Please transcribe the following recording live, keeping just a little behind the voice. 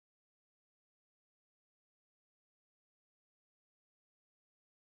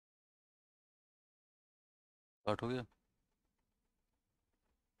Start हो गया.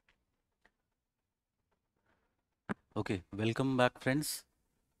 Okay, welcome back, friends.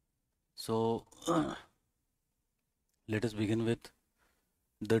 So let us begin with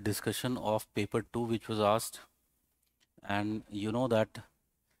the discussion of paper 2 which was asked, and you know that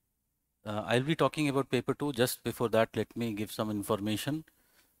I'll be talking about paper 2. Just before that, let me give some information.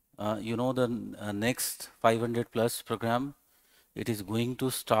 You know the next 500 plus program, it is going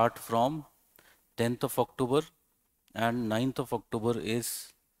to start from 10th of October, and 9th of October is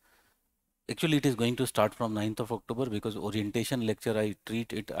actually it is going to start from 9th of October, because orientation lecture I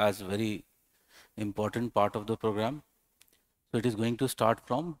treat it as very important part of the program. So it is going to start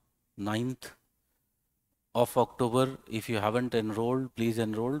from 9th of October. If you haven't enrolled, please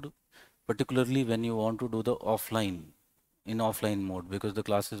enroll, particularly when you want to do the offline, in offline mode, because the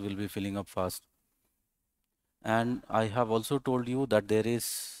classes will be filling up fast. And I have also told you that there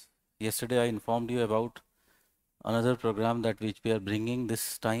is, yesterday I informed you about another program that which we are bringing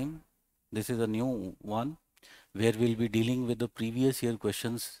this time. This is a new one where we'll be dealing with the previous year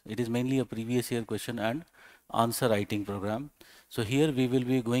questions. It is mainly a previous year question and answer writing program. So here we will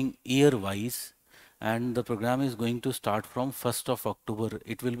be going year wise, and the program is going to start from 1st of October.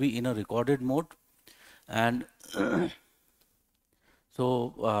 It will be in a recorded mode, and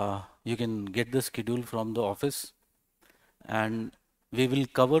so you can get the schedule from the office, and we will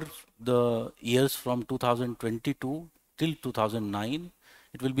cover the years from 2022 till 2009.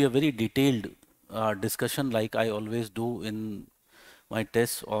 It will be a very detailed discussion, like I always do in my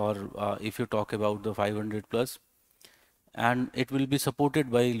tests, or if you talk about the 500 plus, and it will be supported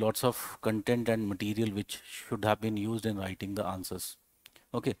by lots of content and material which should have been used in writing the answers.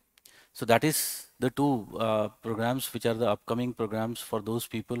 Okay, so that is the two programs which are the upcoming programs for those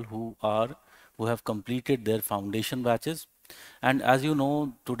people who have completed their foundation batches. And as you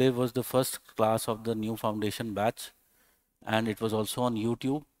know, today was the first class of the new foundation batch, and it was also on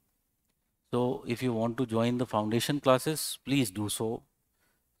YouTube. So if you want to join the foundation classes, please do so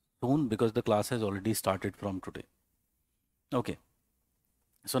soon, because the class has already started from today. Okay,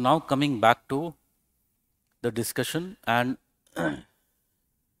 so now coming back to the discussion, and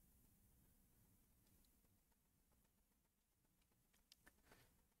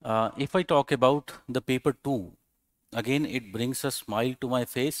if I talk about the paper 2, again it brings a smile to my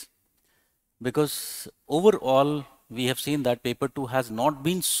face, because overall we have seen that paper 2 has not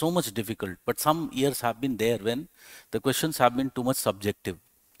been so much difficult, but some years have been there when the questions have been too much subjective.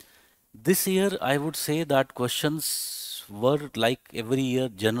 This year I would say that questions were like every year,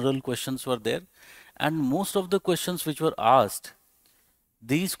 general questions were there, and most of the questions which were asked,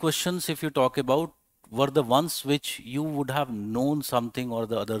 these questions, if you talk about, were the ones which you would have known something or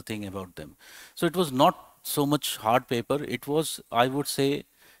the other thing about them. So it was not so much hard paper. It was, I would say,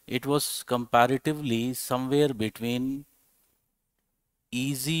 it was comparatively somewhere between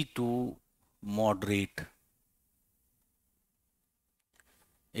easy to moderate.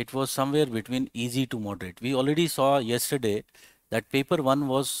 It was somewhere between easy to moderate. We already saw yesterday that paper 1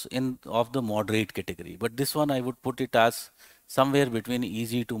 was in of the moderate category, but this one I would put it as somewhere between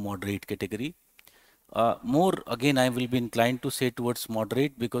easy to moderate category. More again, I will be inclined to say towards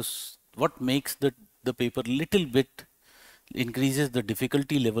moderate, because what makes the paper little bit increases the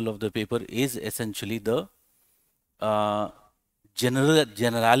difficulty level of the paper is essentially the uh,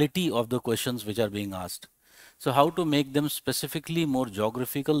 generality of the questions which are being asked. So how to make them specifically more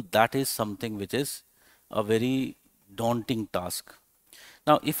geographical, that is something which is a very daunting task.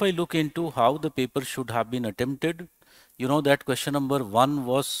 Now, if I look into how the paper should have been attempted, you know that question number 1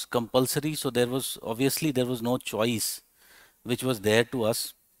 was compulsory, so there was obviously there was no choice which was there to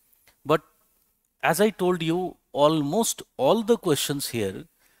us. But as I told you, almost all the questions here,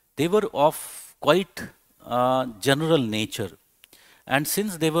 they were of quite general nature. And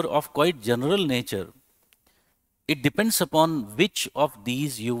since they were of quite general nature, it depends upon which of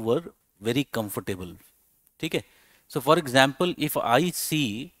these you were very comfortable. Okay. So for example, if I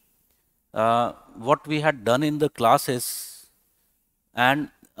see what we had done in the classes and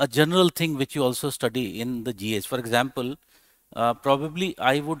a general thing which you also study in the GS, for example, probably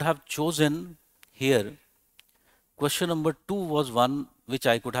I would have chosen here question number 2 was one which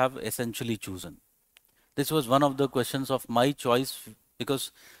I could have essentially chosen. This was one of the questions of my choice,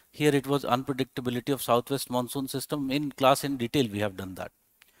 because here it was unpredictability of southwest monsoon system. In class in detail we have done that.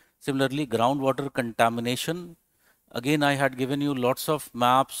 Similarly, groundwater contamination. Again, I had given you lots of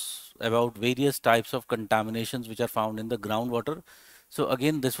maps about various types of contaminations which are found in the groundwater. So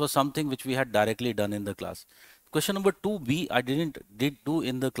again, this was something which we had directly done in the class. Question number 2B, I did do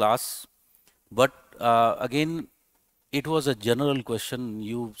in the class, but again, it was a general question.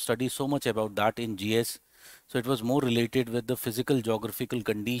 You study so much about that in GS. So it was more related with the physical geographical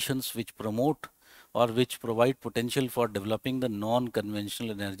conditions which promote or which provide potential for developing the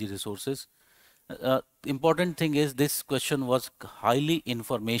non-conventional energy resources. Important thing is this question was highly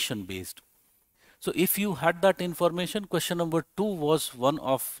information based. So if you had that information, question number 2 was one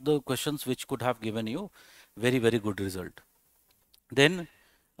of the questions which could have given you very, very good result. Then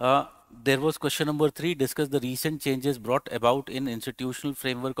there was question number 3, discuss the recent changes brought about in institutional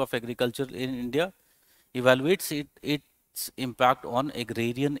framework of agriculture in India, evaluates its impact on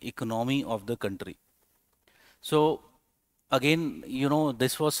agrarian economy of the country. So again,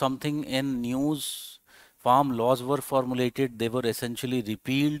 this was something in news. Farm laws were formulated, they were essentially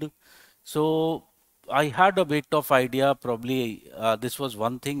repealed. So I had a bit of idea, probably this was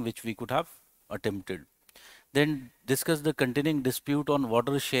one thing which we could have attempted. Then discuss the continuing dispute on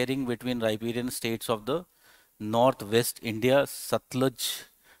water sharing between riparian states of the northwest India, Satluj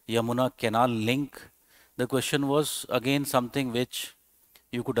Yamuna canal link. The question was again something which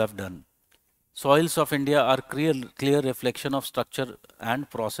you could have done. Soils of India are clear reflection of structure and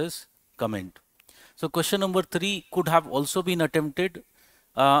process. Comment. So question number 3 could have also been attempted.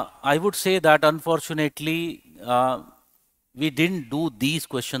 I would say that unfortunately we didn't do these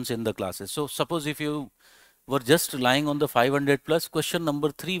questions in the classes. So suppose if you were just relying on the 500 plus, question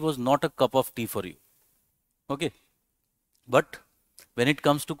number 3 was not a cup of tea for you. Okay. But when it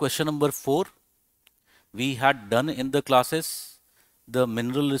comes to question number 4, we had done in the classes the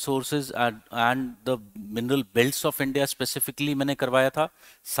mineral resources and the mineral belts of India specifically मैंने करवाया था.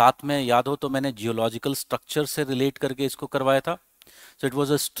 साथ में याद हो तो मैंने geological structure से relate करके इसको करवाया था. So it was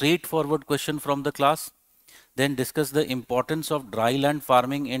a straightforward question from the class. Then discuss the importance of dry land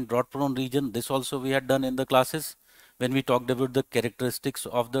farming in drought prone region. This also we had done in the classes when we talked about the characteristics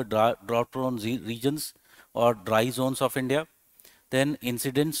of the drought prone regions or dry zones of India. Then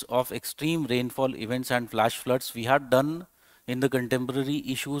incidents of extreme rainfall events and flash floods. We had done in the contemporary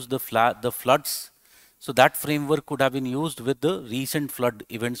issues the floods. So that framework could have been used with the recent flood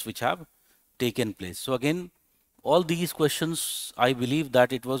events which have taken place. So again, all these questions, I believe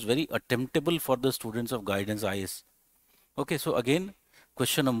that it was very attemptable for the students of Guidance IAS. Okay, so again,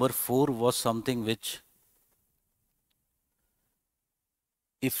 question number 4 was something which,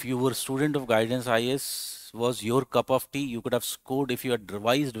 if you were student of Guidance IAS, was your cup of tea. You could have scored, if you had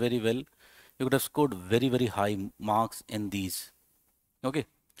revised very well, you could have scored very, very high marks in these. Okay,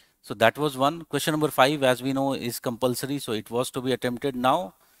 so that was one. Question number 5, as we know, is compulsory, so it was to be attempted.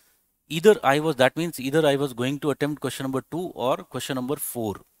 Now that means either I was going to attempt question number 2 or question number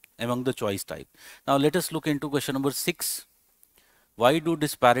 4 among the choice type. Now let us look into question number 6. Why do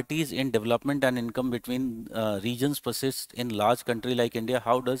disparities in development and income between regions persist in large country like India?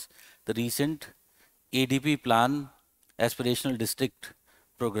 How does the recent ADP plan, aspirational district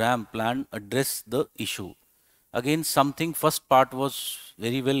program plan, address the issue? Again, something, first part was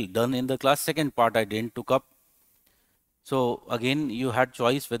very well done in the class, second part I didn't took up. So again, you had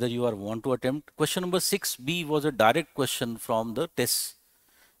choice whether you want to attempt. Question number 6B was a direct question from the test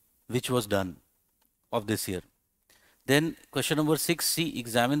which was done of this year. Then question number 6C,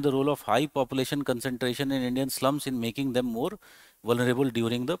 examine the role of high population concentration in Indian slums in making them more vulnerable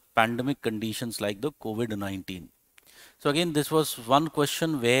during the pandemic conditions like the COVID-19. So again, this was one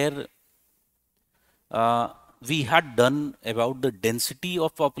question where we had done about the density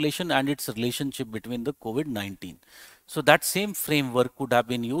of population and its relationship between the COVID-19. So that same framework could have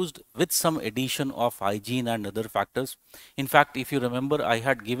been used with some addition of hygiene and other factors. In fact, if you remember, I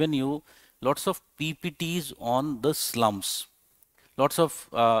had given you lots of PPTs on the slums. Lots of,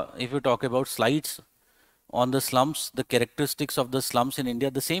 if you talk about slides on the slums, the characteristics of the slums in India,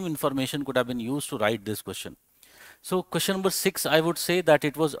 the same information could have been used to write this question. So question number 6, I would say that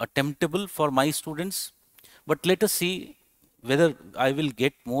it was attemptable for my students, but let us see whether I will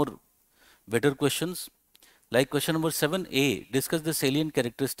get more better questions. Like question number 7A, discuss the salient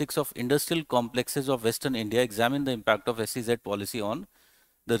characteristics of industrial complexes of Western India, examine the impact of SEZ policy on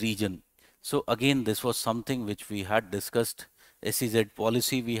the region. So again, this was something which we had discussed. SEZ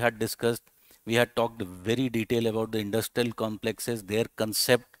policy we had discussed. We had talked very detail about the industrial complexes, their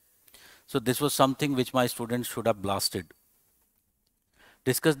concept. So this was something which my students should have blasted.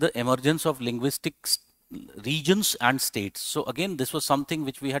 Discuss the emergence of linguistic regions and states. So again, this was something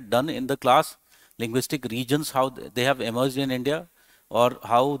which we had done in the class. Linguistic regions, how they have emerged in India, or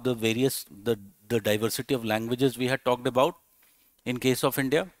how the diversity of languages we had talked about in case of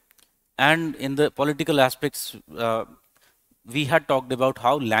India. And in the political aspects, we had talked about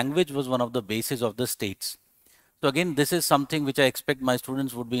how language was one of the bases of the states. So again, this is something which I expect my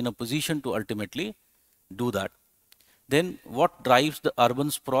students would be in a position to ultimately do that. Then what drives the urban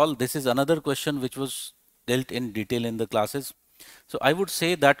sprawl? This is another question which was dealt in detail in the classes. So I would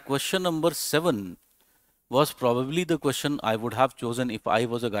say that question number 7 was probably the question I would have chosen if I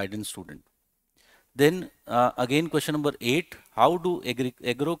was a guidance student. Then again, question number 8, how do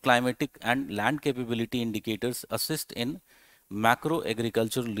agroclimatic and land capability indicators assist in macro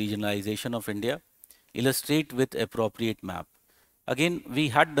agricultural regionalization of India? Illustrate with appropriate map. Again, we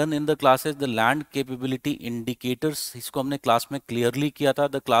had done in the classes the land capability indicators. इसको हमने class में clearly किया था,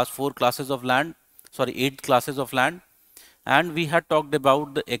 the class 4 classes of land, sorry 8 classes of land, and we had talked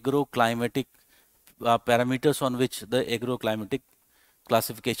about the agroclimatic parameters on which the agroclimatic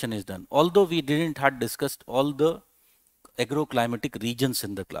classification is done. Although we didn't had discussed all the agroclimatic regions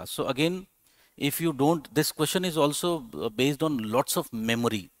in the class. So again, if you don't, this question is also based on lots of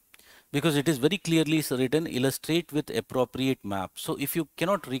memory because it is very clearly written, illustrate with appropriate map. So if you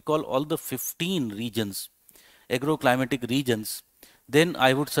cannot recall all the 15 regions, agroclimatic regions, then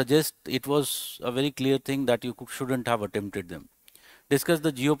I would suggest it was a very clear thing that you shouldn't have attempted them. Discuss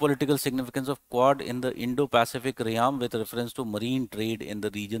the geopolitical significance of Quad in the Indo-Pacific realm with reference to marine trade in the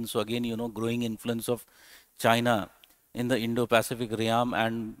region. So again, you know, growing influence of China in the Indo-Pacific realm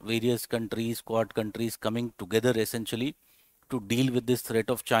and various countries, Quad countries coming together essentially to deal with this threat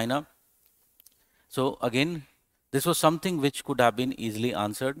of China. So again, this was something which could have been easily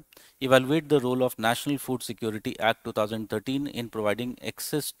answered. Evaluate the role of National Food Security Act 2013 in providing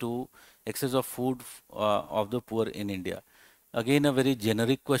access of food of the poor in India. Again, a very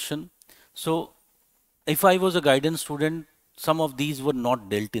generic question. So if I was a guidance student, some of these were not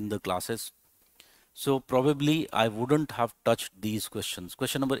dealt in the classes. So probably I wouldn't have touched these questions.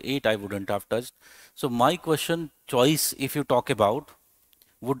 Question number 8, I wouldn't have touched. So my question choice, if you talk about,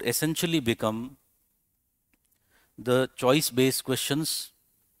 would essentially become the choice-based questions.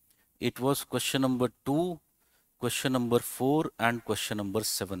 It was question number 2, question number 4, and question number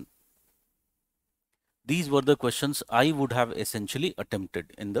 7. These were the questions I would have essentially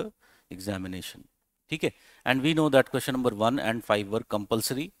attempted in the examination. Okay, and we know that question number 1 and 5 were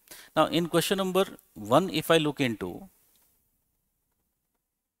compulsory. Now in question number 1, if I look into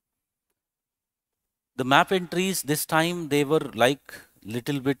the map entries, this time they were like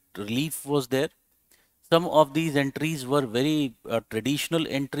little bit relief was there. Some of these entries were very traditional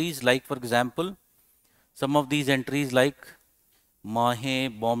entries, like for example, some of these entries like Mahe,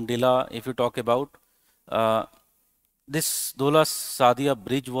 Bombdilla, if you talk about, this Dola Sadia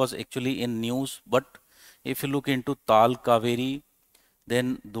bridge was actually in news, but if you look into Tal Kaveri,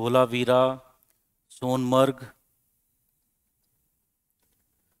 then Dholavira, Sonmarg,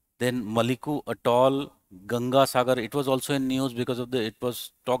 then Maliku Atoll, Ganga Sagar, it was also in news because of it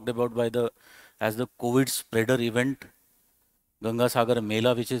was talked about by as the COVID spreader event, Ganga Sagar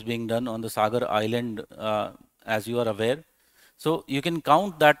Mela, which is being done on the Sagar Island, as you are aware. So you can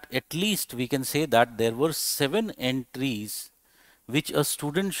count that at least we can say that there were 7 entries which a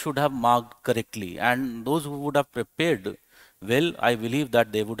student should have marked correctly, and those who would have prepared well, I believe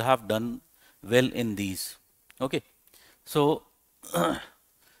that they would have done well in these. Okay, so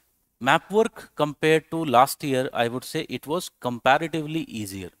map work compared to last year, I would say it was comparatively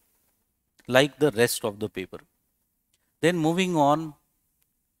easier, like the rest of the paper. Then moving on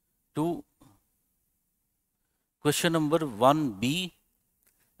to question number 1B,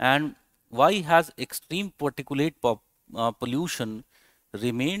 and why has extreme particulate pollution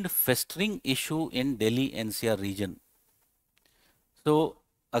remained festering issue in Delhi NCR region? So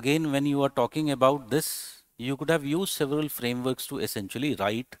again, when you are talking about this, you could have used several frameworks to essentially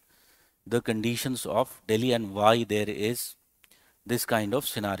write the conditions of Delhi and why there is this kind of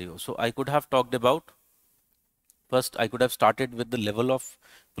scenario. So I could have talked about, first I could have started with the level of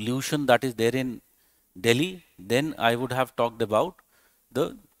pollution that is there in Delhi. Then I would have talked about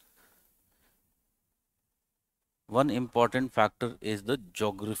the one important factor is the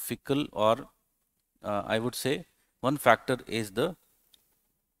geographical, or I would say one factor is the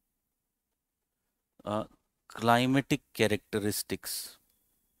climatic characteristics.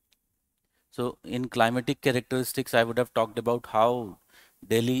 So in climatic characteristics, I would have talked about how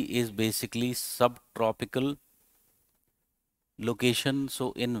Delhi is basically subtropical location.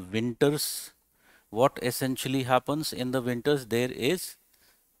 So in winters, what essentially happens in the winters, there is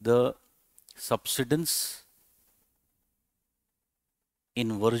the subsidence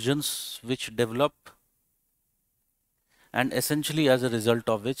inversions which develop, and essentially as a result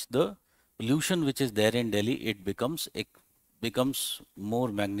of which the pollution which is there in Delhi, it becomes more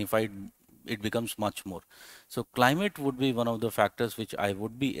magnified, it becomes much more. So climate would be one of the factors which I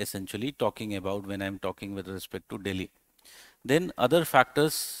would be essentially talking about when I'm talking with respect to Delhi. Then other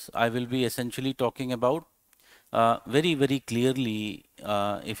factors I will be essentially talking about very clearly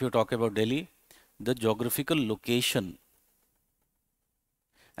if you talk about Delhi, the geographical location.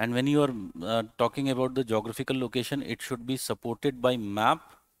 And when you are talking about the geographical location, it should be supported by map,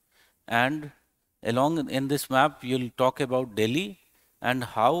 and along in this map you'll talk about Delhi and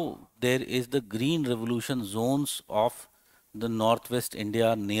how there is the green revolution zones of the northwest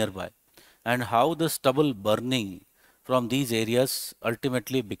India nearby, and how the stubble burning from these areas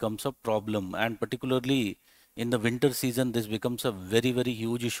ultimately becomes a problem, and particularly in the winter season this becomes a very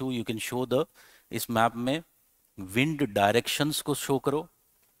huge issue. You can show the इस map में wind directions को show करो,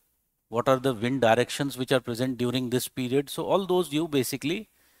 what are the wind directions which are present during this period. So all those you basically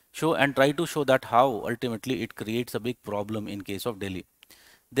show and try to show that how ultimately it creates a big problem in case of Delhi.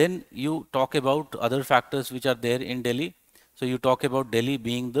 Then you talk about other factors which are there in Delhi. So you talk about Delhi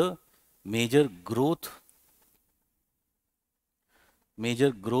being the major growth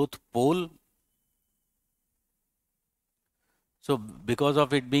pole. So because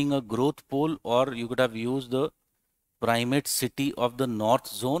of it being a growth pole, or you could have used the primate city of the north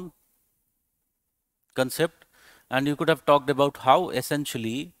zone concept, and you could have talked about how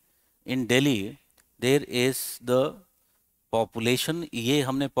essentially in Delhi there is the population. ये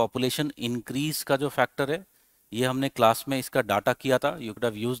हमने population increase का जो factor है, ये हमने class में इसका data किया था. You could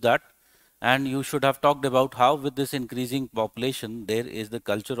have used that, and you should have talked about how with this increasing population there is the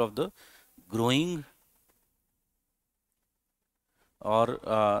culture of the growing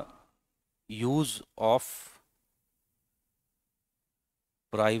or use of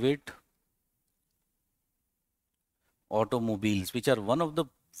private automobiles, which are one of the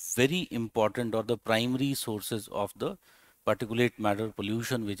very important or the primary sources of the particulate matter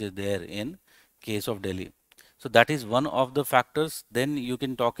pollution which is there in case of Delhi. So that is one of the factors. Then you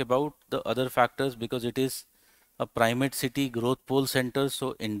can talk about the other factors, because it is a primate city growth pole center.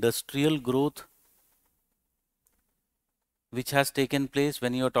 So industrial growth which has taken place.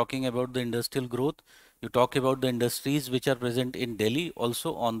 When you are talking about the industrial growth, you talk about the industries which are present in Delhi,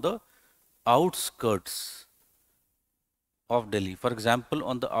 also on the outskirts of Delhi. For example,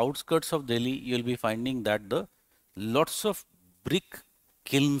 on the outskirts of Delhi, you will be finding that the lots of brick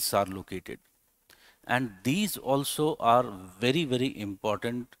kilns are located, and these also are very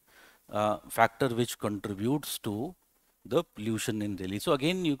important factor which contributes to the pollution in Delhi. So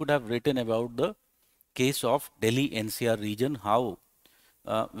again, you could have written about the case of Delhi NCR region, how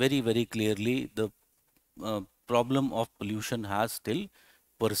very clearly the problem of pollution has still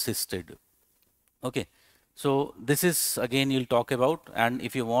persisted. Okay, so this is again you'll talk about, and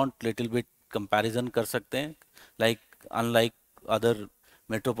if you want little bit comparison कर सकते हैं, like unlike other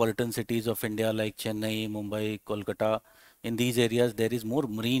metropolitan cities of India like Chennai, Mumbai, Kolkata, in these areas there is more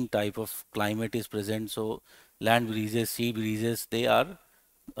marine type of climate is present. So land breezes, sea breezes, they are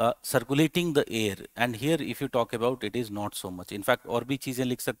circulating the air, and here if you talk about it is not so much. In fact और भी चीजें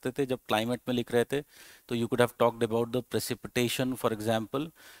लिख सकते थे जब climate में लिख रहे थे, तो you could have talked about the precipitation. For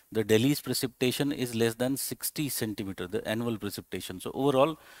example, the Delhi's precipitation is less than 60 centimeter, the annual precipitation. So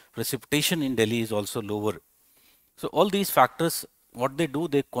overall precipitation in Delhi is also lower. So all these factors, what they do,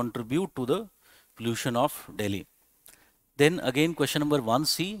 they contribute to the pollution of Delhi. Then again question number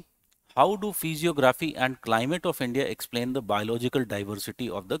 1C, how do physiography and climate of India explain the biological diversity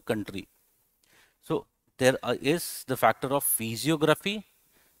of the country? So there is the factor of physiography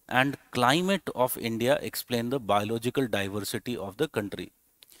and climate of India explain the biological diversity of the country.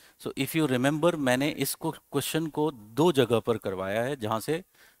 So if you remember, मैंने इस question को दो जगह पर करवाया है, जहाँ से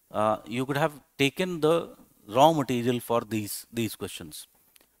you could have taken the raw material for these questions,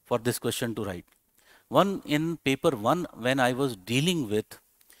 for this question to write. One in paper 1 when I was dealing with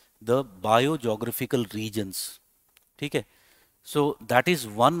the biogeographical regions. ठीक है, so that is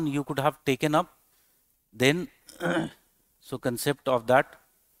one you could have taken up. Then so concept of that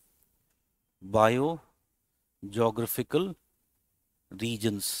biogeographical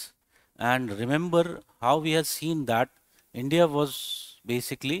regions, and remember how we have seen that India was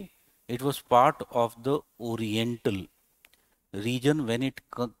basically, it was part of the oriental region when it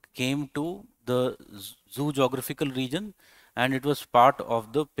came to the zoogeographical region, and it was part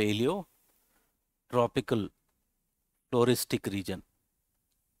of the paleotropical floristic region.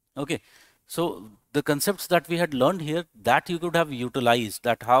 Okay, so the concepts that we had learned here, that you could have utilized,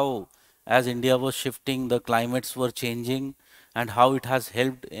 that how as India was shifting, the climates were changing, and how it has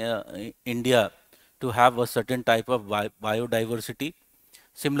helped India to have a certain type of biodiversity.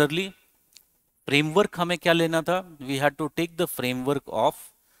 Similarly, framework हमें क्या लेना था? We had to take the framework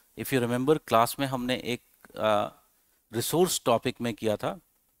of, if you remember class में हमने एक resource topic में किया था,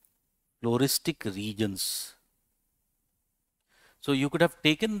 floristic regions. So you could have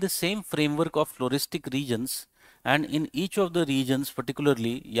taken the same framework of floristic regions, and in each of the regions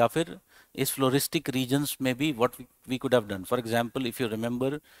particularly, या फिर is floristic regions maybe what we could have done. For example, if you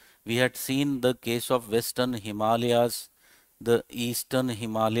remember, we had seen the case of Western Himalayas, the Eastern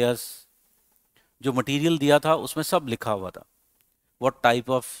Himalayas. जो material दिया था उसमें सब लिखा हुआ था, what type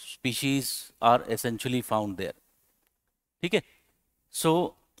of species are essentially found there. ठीक है,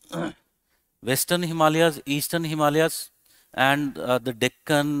 so Western Himalayas, Eastern Himalayas, and the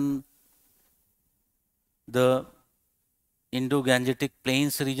Deccan, the Indo-Gangetic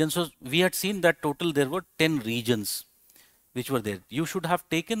Plains region. So we had seen that total there were 10 regions which were there. You should have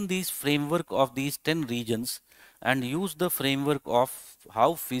taken these framework of these 10 regions and use the framework of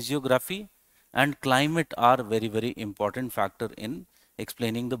how physiography and climate are very very important factor in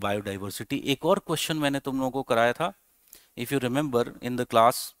explaining the biodiversity. एक और question मैंने तुम लोगों को कराया था, if you remember in the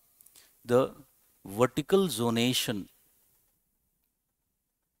class, the vertical zonation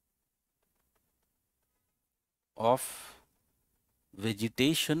of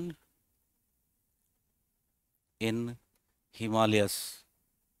vegetation in Himalayas.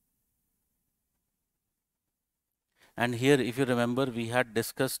 And here, if you remember, we had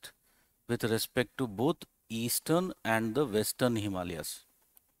discussed with respect to both eastern and the western Himalayas.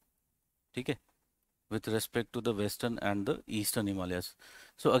 ठीक है, with respect to the western and the eastern Himalayas.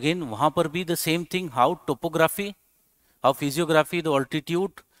 So again, वहाँ पर भी the same thing, how topography, how physiography, the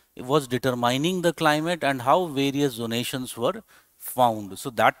altitude was determining the climate and how various zonations were found. So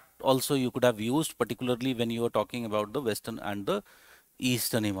that also you could have used, particularly when you are talking about the western and the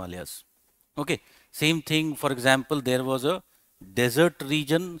eastern Himalayas. Okay, same thing, for example, there was a desert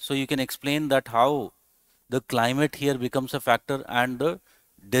region, so you can explain that how the climate here becomes a factor and the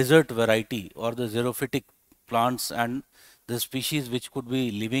desert variety or the xerophytic plants and the species which could be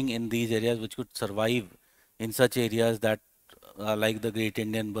living in these areas, which could survive in such areas that like the Great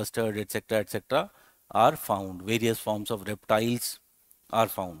Indian Bustard, etc., etc., are found. Various forms of reptiles are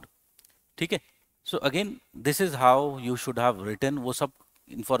found. ठीक है, so again this is how you should have written. वो सब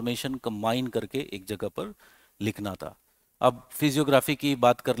information combine करके एक जगह पर लिखना था. अब फिजियोग्राफी की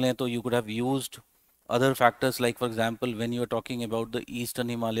बात कर लें तो you could have used other factors, like for example when you are talking about the eastern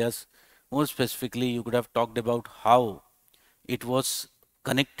Himalayas, more specifically you could have talked about how it was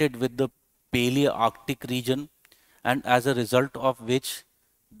connected with the Palearctic region, and as a result of which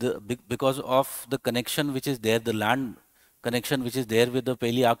because of the connection which is there, the land connection which is there with the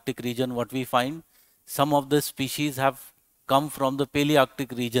Palearctic region, what we find, some of the species have come from the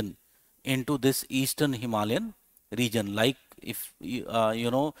Palearctic region into this eastern Himalayan region, like if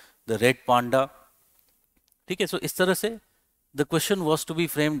you know the red panda. ठीक है, so इस तरह से the question was to be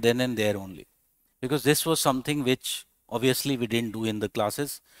framed then and there only, because this was something which obviously we didn't do in the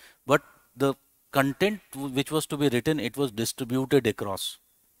classes, but the content which was to be written, it was distributed across.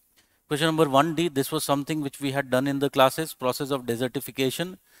 Question number 1D, this was something which we had done in the classes. Process of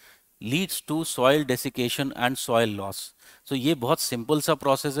desertification leads to soil desiccation and soil loss. So ये बहुत simple सा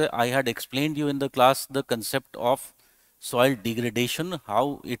process है. I had explained you in the class the concept of soil degradation,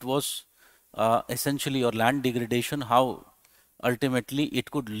 how it was essentially, or land degradation, how ultimately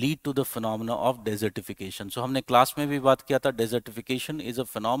it could lead to the phenomena of desertification. So हमने class में भी बात किया था, desertification is a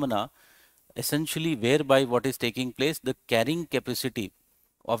phenomena essentially whereby what is taking place, the carrying capacity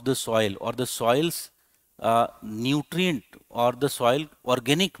of the soil or the soil's nutrient or the soil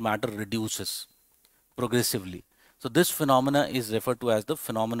organic matter reduces progressively. So this phenomena is referred to as the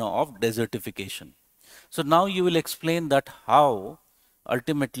phenomena of desertification. So now you will explain that how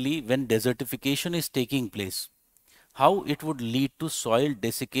ultimately when desertification is taking place, how it would lead to soil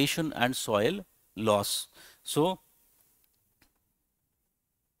desiccation and soil loss. So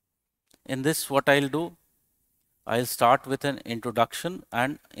in this, what I'll do, I'll start with an introduction,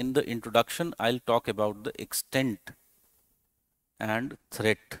 and in the introduction I'll talk about the extent and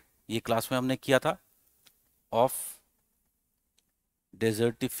threat. ये class में हमने किया था, of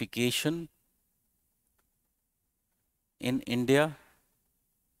desertification in India,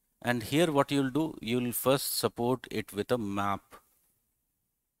 and here what you'll do, you'll first support it with a map.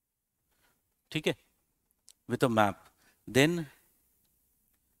 ठीक है, with a map. Then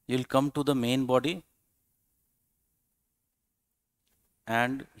you'll come to the main body,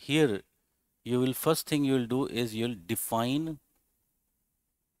 and here you will, first thing you will do is you'll define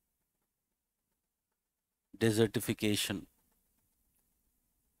desertification.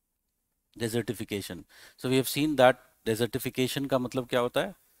 Desertification. So we have seen that desertification का मतलब क्या होता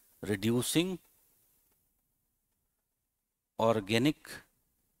है? Reducing organic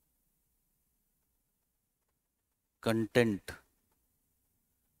content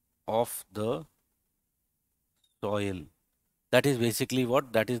of the soil. That is basically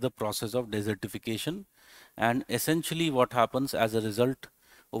what? That is the process of desertification. And essentially what happens as a result,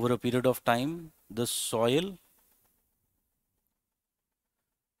 over a period of time, the soil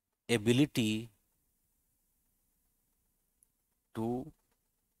ability to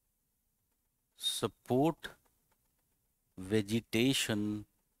support vegetation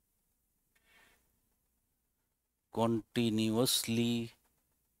continuously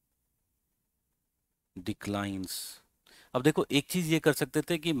declines. अब देखो एक चीज ये कर सकते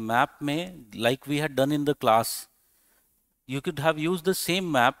थे कि map में like we had done in the class, you could have used the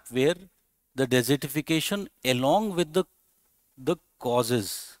same map where the desertification along with the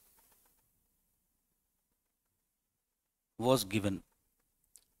causes was given.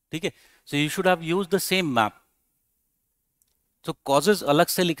 ठीक है, so you should have used the same map. So causes अलग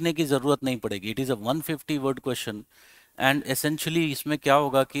से लिखने की जरूरत नहीं पड़ेगी. It is a 150 word question and essentially इसमें क्या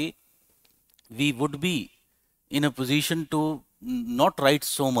होगा कि we would be in a position to not write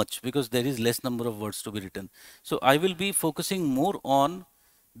so much because there is less number of words to be written. So I will be focusing more on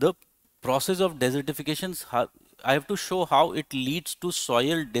the process of desertifications. I have to show how it leads to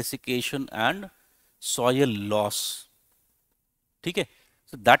soil desiccation and soil loss. ठीक है,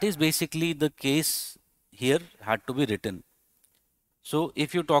 so that is basically the case here had to be written. So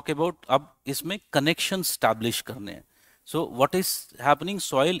if you talk about अब इसमें connection establish करने हैं. So what is happening?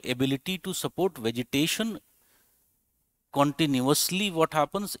 Soil ability to support vegetation continuously, what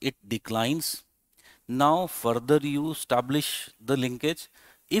happens? It declines. Now further you establish the linkage.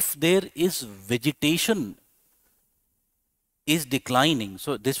 If there is vegetation is declining,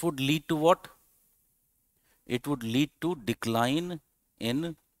 so this would lead to what? It would lead to decline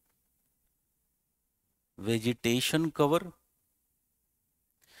in vegetation cover.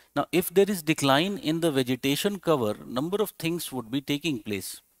 Now if there is decline in the vegetation cover, number of things would be taking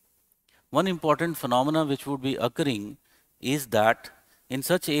place. One important phenomena which would be occurring is that in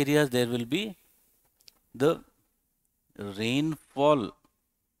such areas there will be the rainfall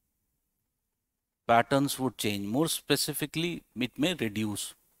patterns would change. More specifically, it may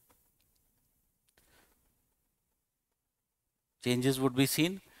reduce. Changes would be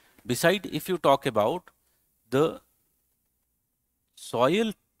seen. Beside, if you talk about the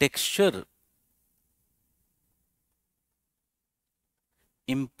soil texture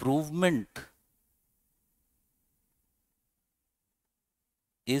improvement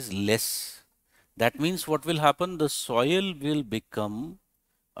is less. That means what will happen? The soil will become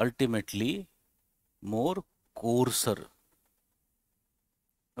ultimately more coarser.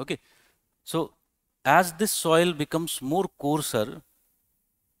 Okay. So as this soil becomes more coarser,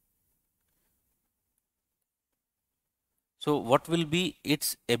 so what will be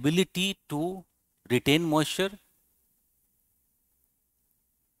its ability to retain moisture?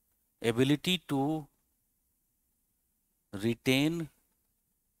 Ability to retain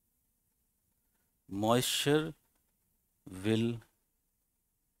moisture will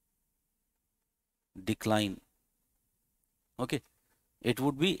decline. Okay, it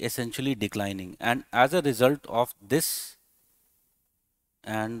would be essentially declining, and as a result of this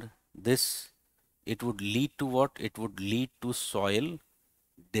and this, it would lead to what? It would lead to soil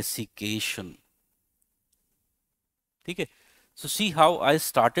desiccation. Okay, so see how I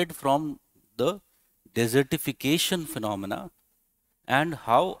started from the desertification phenomena and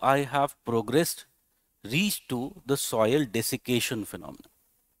how I have progressed, reached to the soil desiccation phenomena.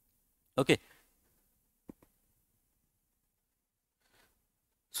 Okay,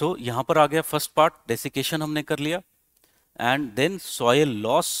 so यहाँ पर आ गया first part, desiccation हमने कर लिया, and then soil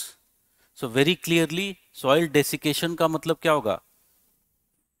loss. So very clearly soil desiccation का मतलब क्या होगा?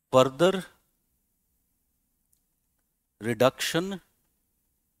 Further reduction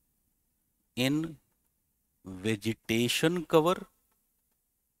in vegetation cover,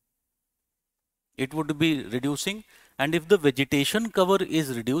 it would be reducing, and if the vegetation cover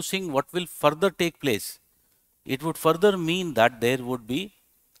is reducing, what will further take place? It would further mean that there would be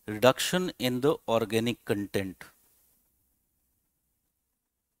reduction in the organic content.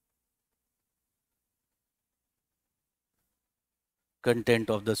 Content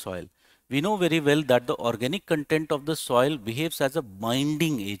of the soil. We know very well that the organic content of the soil behaves as a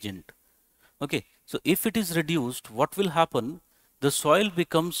binding agent. Okay, so if it is reduced, what will happen? The soil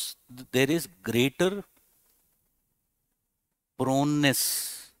becomes, there is greater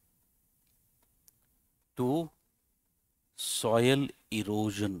proneness to soil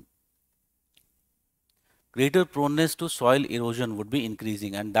erosion. Greater proneness to soil erosion would be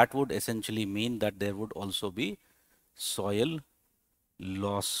increasing, and that would essentially mean that there would also be soil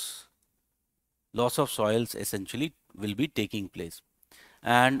loss. Loss of soils essentially will be taking place.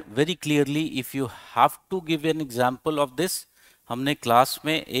 And very clearly, if you have to give an example of this, हमने class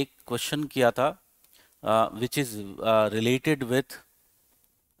में एक question किया था which is related with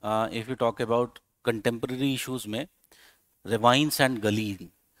if you talk about contemporary issues में ravines and gullies.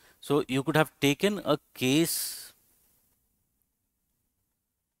 So you could have taken a case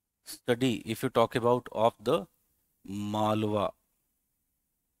study if you talk about of the Malwa.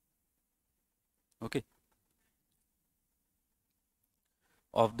 Okay,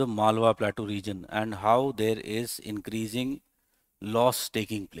 of the Malwa Plateau region and how there is increasing loss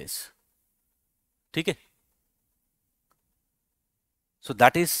taking place. ठीक है? So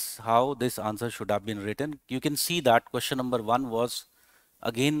that is how this answer should have been written. You can see that question number 1 was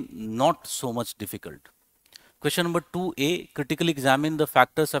again not so much difficult. Question number 2A, critically examine the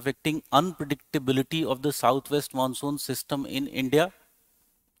factors affecting unpredictability of the southwest monsoon system in India.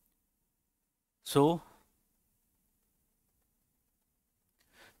 So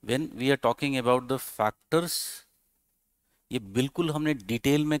when we are talking about the factors, ये बिल्कुल हमने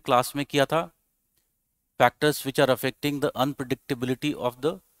detail में class में किया था. Factors which are affecting the unpredictability of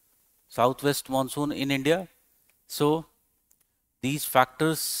the southwest monsoon in India. So these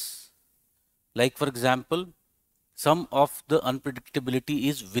factors, like for example, some of the unpredictability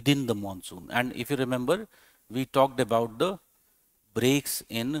is within the monsoon. And if you remember, we talked about the breaks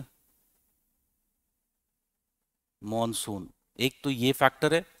in monsoon. एक तो ये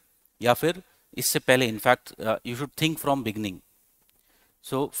factor है या फिर इससे पहले in fact you should think from beginning.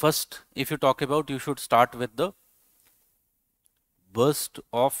 So first, if you talk about, you should start with the burst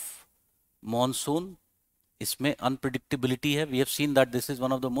of monsoon. इसमें unpredictability है. We have seen that this is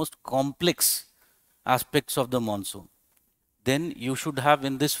one of the most complex aspects of the monsoon. Then you should have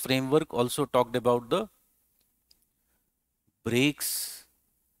in this framework also talked about the breaks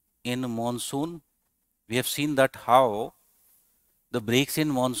in monsoon. We have seen that how the breaks in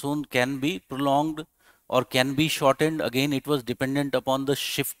monsoon can be prolonged or can be shortened. Again, it was dependent upon the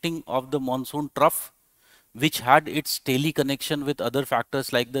shifting of the monsoon trough, which had its daily connection with other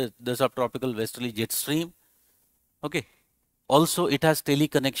factors like the subtropical westerly jet stream. Okay. Also, it has daily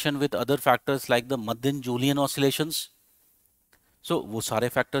connection with other factors like the Madden Julian oscillations. So, वो सारे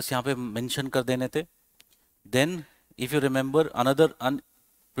factors यहाँ पे mention कर देने थे. Then, if you remember, another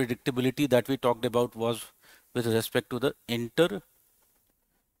unpredictability that we talked about was with respect to the inter-annual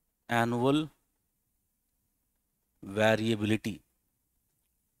variability.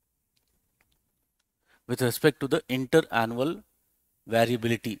 With respect to the inter-annual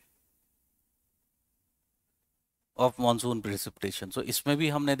variability of monsoon precipitation. So इसमें भी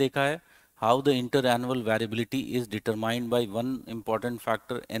हमने देखा है how the inter-annual variability is determined by one important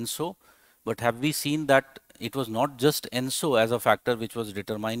factor ENSO. But have we seen that it was not just ENSO as a factor which was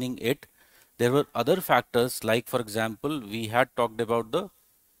determining it? There were other factors like, for example, we had talked about the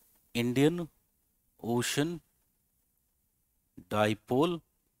Indian Ocean Dipole.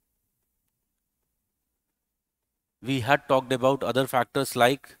 We had talked about other factors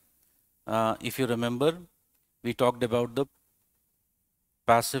like, if you remember, we talked about the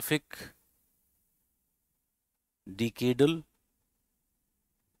Pacific decadal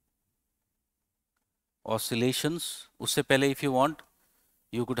oscillations. उससे पहले, if you want,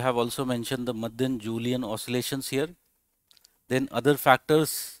 you could have also mentioned the Madden Julian oscillations here. Then other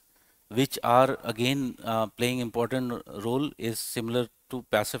factors which are again playing important role is similar to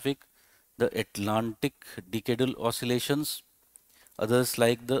Pacific, the Atlantic decadal oscillations, others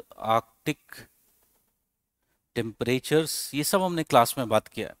like the Arctic temperatures. ये सब हमने class में बात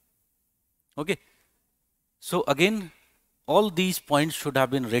किया है. Okay. So again, all these points should have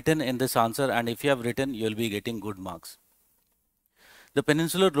been written in this answer, and if you have written, you will be getting good marks. The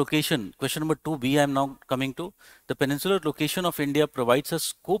peninsular location, question number 2B, I am now coming to. The peninsular location of India provides a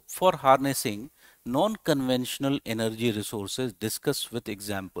scope for harnessing non-conventional energy resources. Discuss with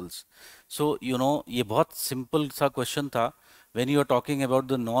examples. So, you know, ये बहुत simple सा question था. When you are talking about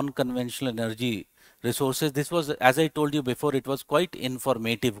the non-conventional energy resources, this was, as I told you before, it was quite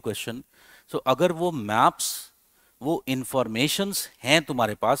informative question. So, अगर वो maps, वो informations हैं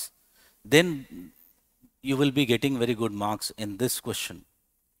तुम्हारे पास, then you will be getting very good marks in this question.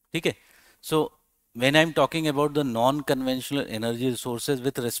 Okay. So when I'm talking about the non-conventional energy resources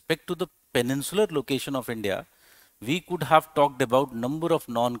with respect to the peninsular location of India, we could have talked about number of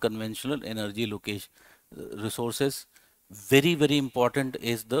non-conventional energy resources. Very, very important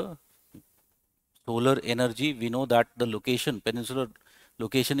is the solar energy. We know that the location, peninsular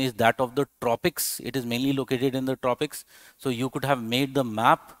location, is that of the tropics. It is mainly located in the tropics. So you could have made the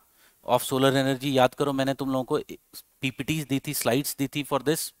map of solar energy. याद करो, मैंने तुम लोगों को PPTs दी थी, slides दी थी for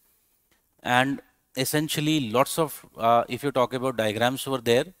this, and essentially lots of if you talk about diagrams were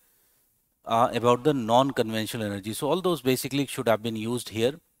there about the non-conventional energy. So all those basically should have been used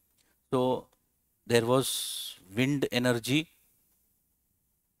here. So there was wind energy,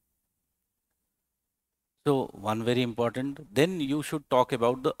 So one very important. Then you should talk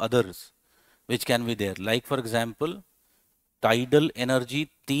about the others which can be there. Like for example, tidal energy.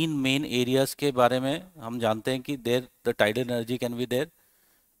 तीन main areas के बारे में हम जानते हैं कि there the tidal energy can be there.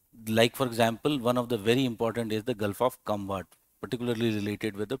 Like for example, one of the very important is the Gulf of Kambad, particularly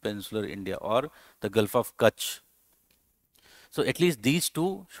related with the peninsular India, or the Gulf of Kutch. So at least these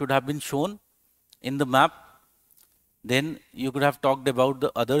two should have been shown in the map. Then you could have talked about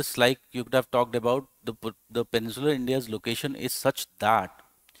the others, like you could have talked about the peninsular India's location is such that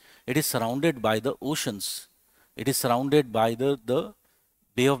it is surrounded by the oceans. It is surrounded by the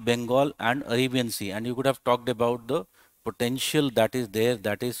Bay of Bengal and Arabian Sea. And you could have talked about the potential that is there,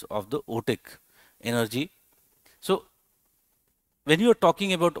 that is of the otic energy. So when you are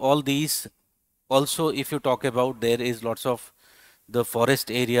talking about all these, also if you talk about, there is lots of the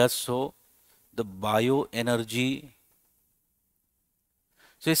forest areas, so the bioenergy.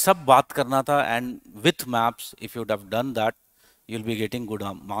 So ये सब बात करना था, and with maps, if you would have done that, you'll be getting good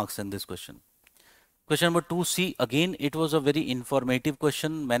marks in this question. Question number 2C, again it was a very informative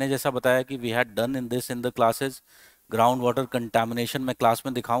question. मैंने जैसा बताया कि we had done in this in the classes. Ground water contamination मैं class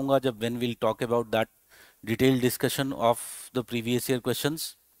में दिखाऊंगा जब when we'll talk about that detailed discussion of the previous year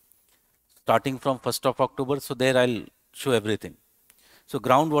questions starting from 1st of October. So there I'll show everything. So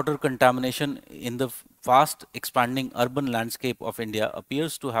groundwater contamination in the fast expanding urban landscape of India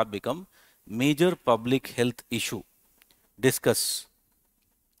appears to have become major public health issue. Discuss.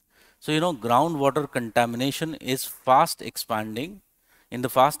 So groundwater contamination is fast expanding in the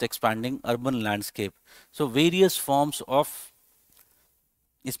fast expanding urban landscape. So various forms of,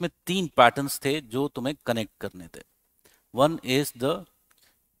 इसमें तीन patterns थे जो तुम्हें connect करने थे. One is the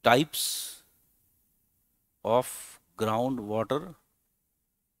types of groundwater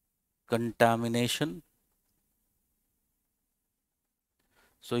contamination.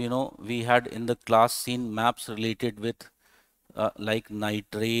 So we had in the class seen maps related with like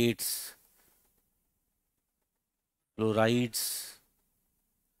nitrates, fluorides,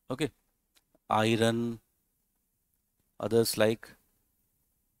 okay, iron, others like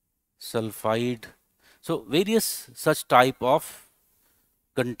sulfide. So various such type of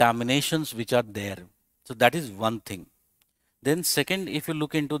contaminations which are there. So that is one thing. Then second, if you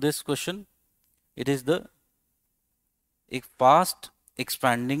look into this question, it is the fast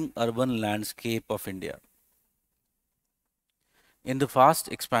expanding urban landscape of India. In the fast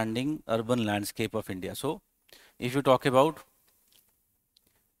expanding urban landscape of India. So if you talk about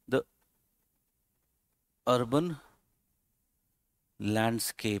the urban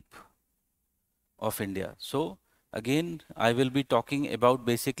landscape of India. So again, I will be talking about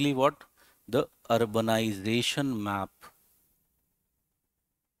basically what? The urbanization map.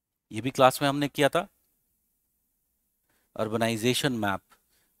 ये भी class में हमने किया था, urbanisation map,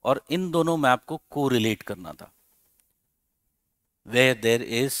 और इन दोनों map को correlate करना था. Where there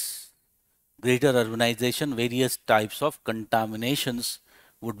is greater urbanization, various types of contaminations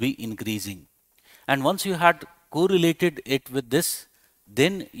would be increasing. And once you had correlated it with this,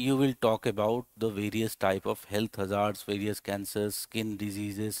 then you will talk about the various type of health hazards, various cancers, skin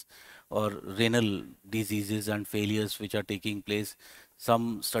diseases, or renal diseases and failures which are taking place.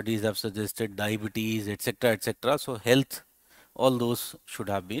 Some studies have suggested diabetes, etc., etc. So health, all those should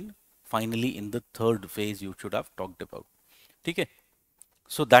have been finally in the third phase you should have talked about. Okay.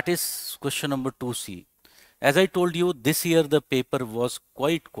 So that is question number 2C. As I told you, this year the paper was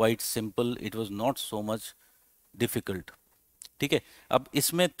quite simple. It was not so much difficult. ठीक है, अब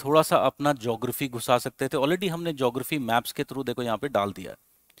इसमें थोड़ा सा अपना geography घुसा सकते थे. ऑलरेडी हमने ज्योग्राफी मैप्स के थ्रू देखो यहाँ पे डाल दिया.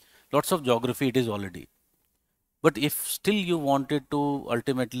 Lots of geography it is already. But if still you wanted to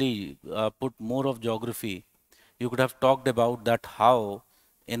ultimately put more of geography, you could have talked about that how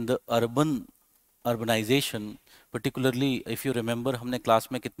in the urbanization, particularly if you remember हमने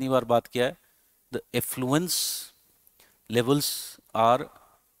class में कितनी बार बात किया है, the effluence levels are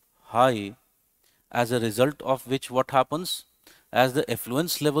high, as a result of which what happens? As the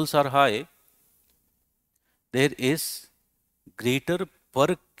effluence levels are high, there is greater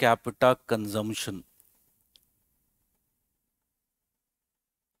per capita consumption.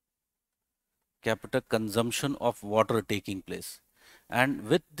 Capita consumption of water taking place. And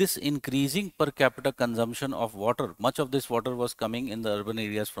with this increasing per capita consumption of water, much of this water was coming in the urban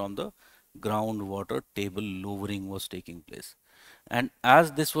areas from the groundwater table lowering was taking place. And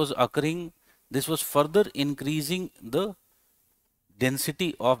as this was occurring, this was further increasing the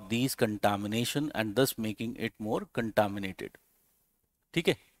density of these contamination and thus making it more contaminated.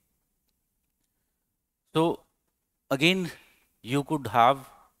 Okay. So again, you could have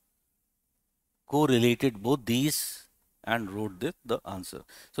correlated both these and wrote the answer.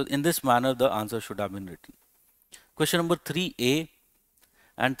 So in this manner, the answer should have been written. Question number 3A,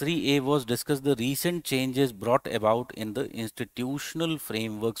 and 3A was discuss the recent changes brought about in the institutional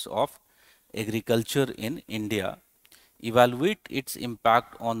frameworks of agriculture in India. Evaluate its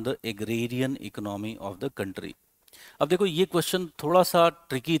impact on the agrarian economy of the country. अब देखो ये question थोड़ा सा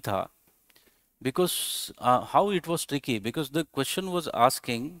tricky था because how it was tricky, because the question was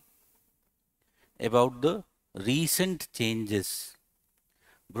asking about the recent changes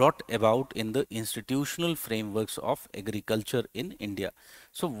brought about in the institutional frameworks of agriculture in India.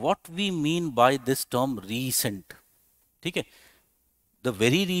 So what we mean by this term recent? ठीक है, the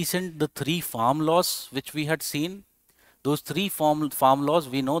very recent, the three farm laws which we had seen, those three farm laws,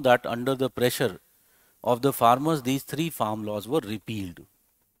 we know that under the pressure of the farmers, these three farm laws were repealed.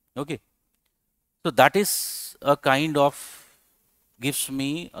 Okay, so that is a kind of, gives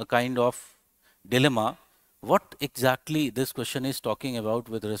me a kind of dilemma. What exactly this question is talking about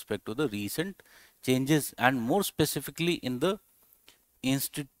with respect to the recent changes, and more specifically in the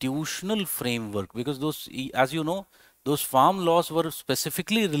institutional framework, because those, as you know, those farm laws were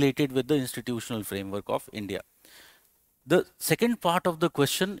specifically related with the institutional framework of India. The second part of the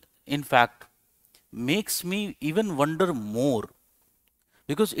question, in fact, makes me even wonder more,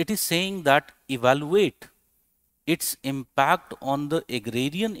 because it is saying that evaluate its impact on the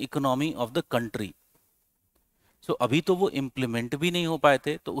agrarian economy of the country. So अभी तो वो implement भी नहीं हो पाए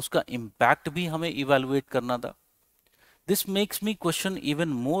थे, तो उसका impact भी हमें evaluate करना था. This makes me question even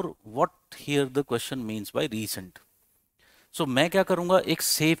more what here the question means by recent. So मैं क्या करूँगा, एक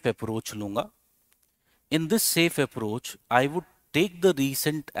safe approach लूँगा. In this safe approach, I would take the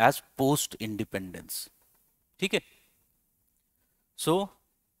recent as post independence. ठीक है? So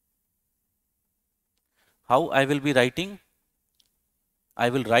how I will be writing? I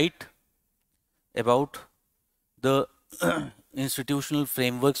will write about the institutional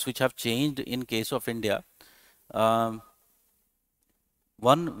frameworks which have changed in case of India.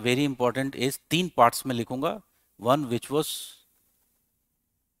 One very important is, तीन parts में लिखूंगा. One which was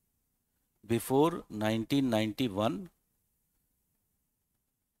before 1991,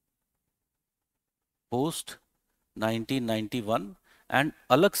 post 1991, and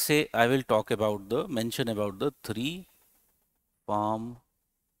अलग से I will talk about the, mention about the three farm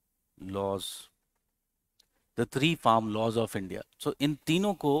laws, the three farm laws of India. So in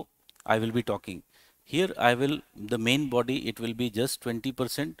तीनों को I will be talking. Here I will, the main body, it will be just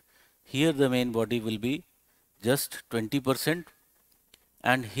 20%. Here the main body will be just 20%.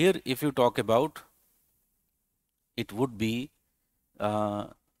 And here if you talk about, it would be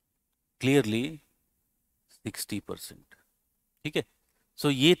clearly 60%. ठीक है? So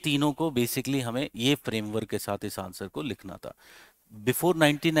ये तीनों को basically हमें ये framework के साथ इस आंसर को लिखना था. Before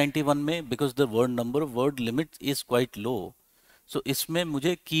 1991 में, because the word number of word limit is quite low, so इसमें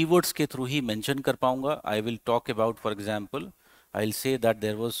मुझे keywords के थ्रू ही mention कर पाऊंगा. I will talk about, for example, I'll say that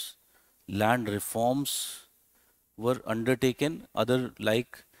there was land reforms were undertaken, other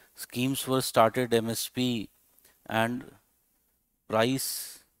like schemes were started, MSP and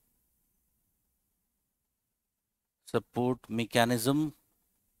price support mechanism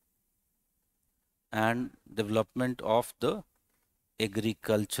and development of the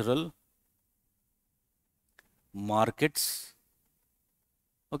agricultural markets.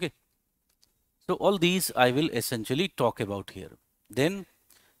 Okay, so all these I will essentially talk about here. Then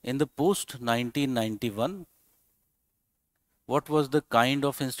in the post 1991, what was the kind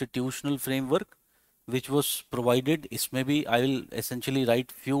of institutional framework which was provided? Isme bhi I will essentially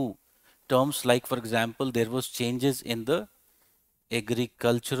write few terms, like for example, there was changes in the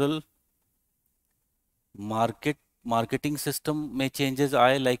agricultural marketing system में changes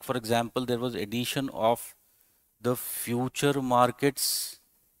आए, like for example there was addition of the future markets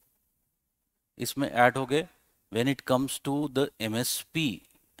इसमें add हो गए. when it comes to the MSP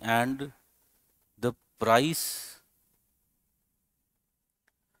and the price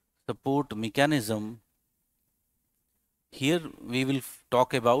support mechanism, here we will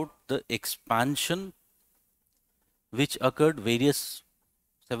talk about the expansion which occurred,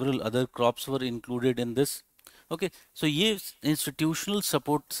 several other crops were included in this. Okay, so ये institutional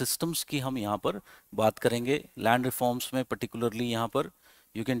support systems की हम यहाँ पर बात करेंगे. Land reforms में particularly यहाँ पर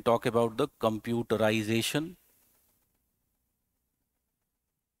you can talk about the computerization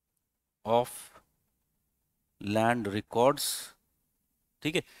of land records.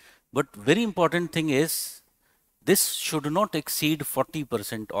 ठीक है, but very important thing is this should not exceed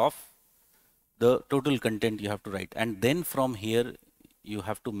 40% of the total content you have to write, and then from here you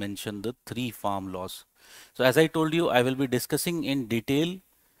have to mention the three farm laws. So as I told you, I will be discussing in detail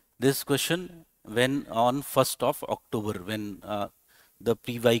this question when on 1st of October when the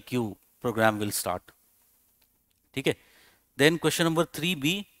PYQ program will start. Okay. Then question number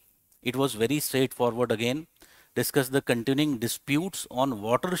 3B, it was very straightforward again. Discuss the continuing disputes on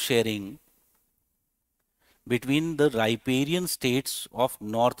water sharing between the riparian states of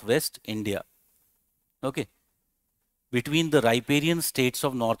Northwest India. Okay. Between the riparian states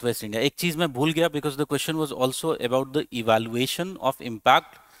of Northwest India. एक चीज मैं भूल गया because the question was also about the evaluation of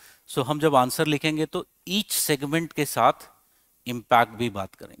impact. So हम जब answer लिखेंगे तो each segment के साथ impact भी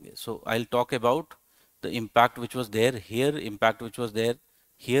बात करेंगे. So I'll talk about the impact which was there here, impact which was there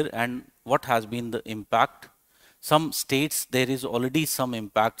here, and what has been the impact. Some states there is already some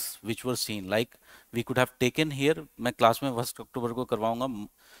impacts which were seen, like we could have taken here, मैं class में 1 अक्टूबर को करवाऊंगा,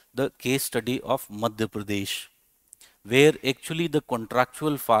 the case study of Madhya Pradesh, where actually the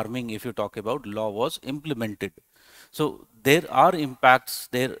contractual farming, if you talk about, law was implemented. So there are impacts,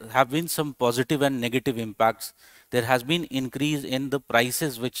 there have been some positive and negative impacts. There has been increase in the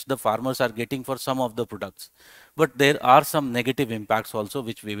prices which the farmers are getting for some of the products. But there are some negative impacts also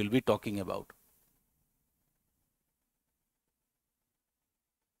which we will be talking about.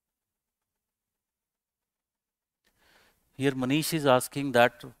 Here Manish is asking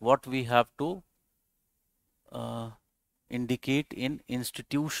that what we have to indicate in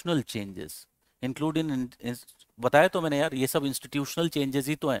institutional changes. Include in बताया तो मैंने यार, ये सब institutional changes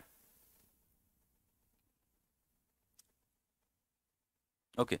ही तो हैं.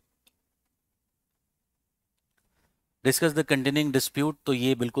 Okay. Discuss the continuing dispute, तो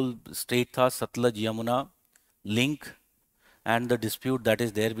ये बिल्कुल straight था, Sutlej Yamuna link and the dispute that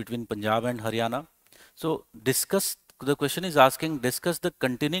is there between Punjab and Haryana. So discuss, the question is asking, discuss the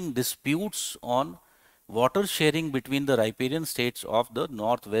continuing disputes on water sharing between the riparian states of the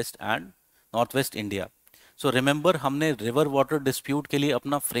Northwest and Northwest India. So remember हमने river water dispute के लिए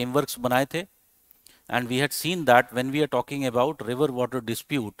अपना frameworks बनाए थे, and we had seen that when we are talking about river water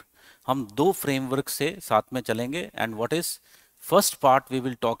dispute, हम दो frameworks से साथ में चलेंगे. And what is first part, we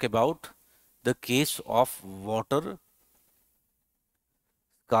will talk about the case of water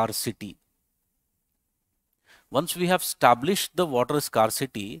scarcity. Once we have established the water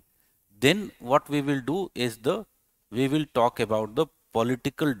scarcity, then what we will do is we will talk about the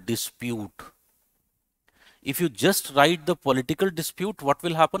political dispute. If you just write the political dispute, what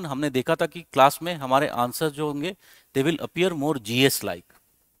will happen? हमने देखा था कि class में हमारे answer जो होंगे, they will appear more GS like.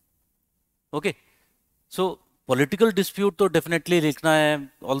 Okay. So political dispute तो definitely लिखना है,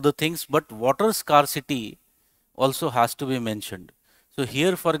 all the things, but water scarcity also has to be mentioned. So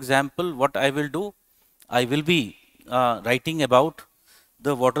here, for example, what I will do, I will be writing about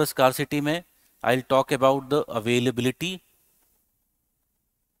the water scarcity में, I'll talk about the availability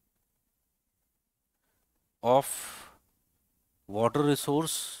of water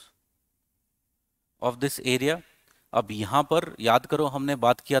resource of this area. अब यहाँ पर याद करो हमने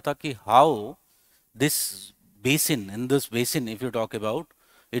बात किया था कि how this basin, in this basin if you talk about,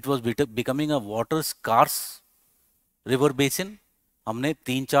 it was becoming a water scarce river basin. हमने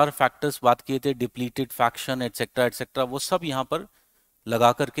 3-4 फैक्टर्स बात किए थे, डिप्लीटेड फैक्शन एटसेट्रा एटसेट्रा, वो सब यहाँ पर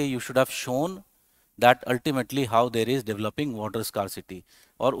लगा करके you should have shown that ultimately how there is developing water scarcity.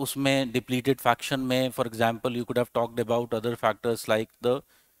 और उसमें डिप्लीटेड फैक्शन में for example you could have talked about other factors like the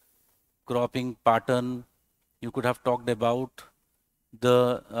cropping pattern, you could have talked about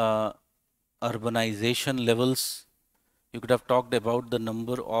the urbanization levels, you could have talked about the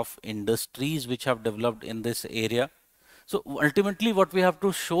number of industries which have developed in this area. So ultimately what we have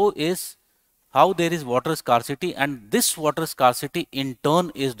to show is how there is water scarcity, and this water scarcity in turn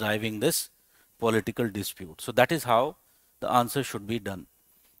is driving this political dispute. So that is how the answer should be done.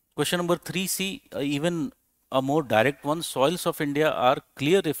 Question number 3C, even a more direct one. Soils of India are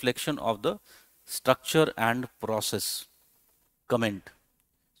clear reflection of the structure and process. Comment.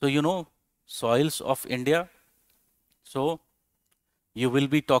 So you know soils of India. So you will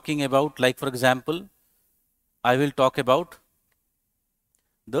be talking about, like for example, I will talk about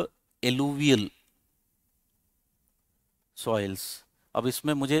the alluvial soils. अब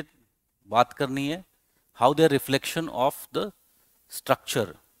इसमें मुझे बात करनी है how they are reflection of the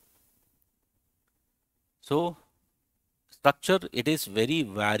structure. So structure, it is very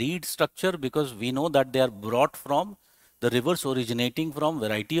varied structure because we know that they are brought from the rivers originating from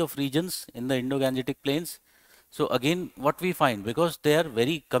variety of regions in the Indo-Gangetic plains. So again what we find, because they are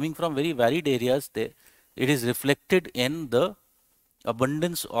coming from very varied areas, it is reflected in the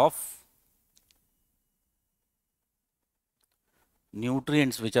abundance of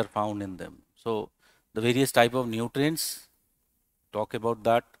nutrients which are found in them. So the various type of nutrients, talk about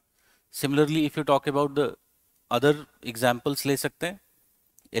that. Similarly, if you talk about the other examples ले सकते हैं,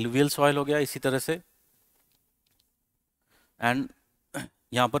 alluvial soil हो गया इसी तरह से। And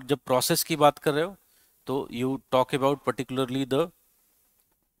यहाँ पर जब प्रोसेस की बात कर रहे हो तो you talk about particularly the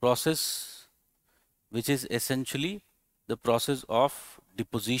process which is essentially the process of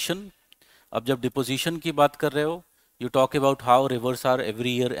deposition. अब जब डिपोजिशन की बात कर रहे हो, you talk about how rivers are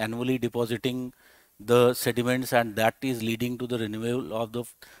every year annually depositing the sediments, and that is leading to the renewal of the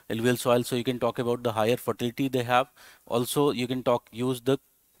alluvial soil. So you can talk about the higher fertility they have. Also you can use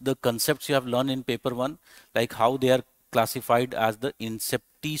the concepts you have learned in paper 1, like how they are classified as the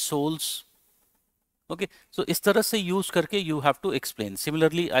inceptisols. Okay, so इस तरह से use करके you have to explain.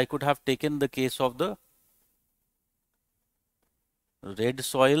 Similarly, I could have taken the case of the red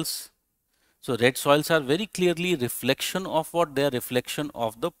soils. So red soils are very clearly reflection of what? They are reflection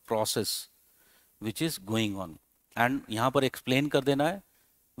of the process which is going on. And यहाँ पर explain कर देना है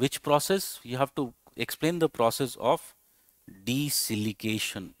which process. You have to explain the process of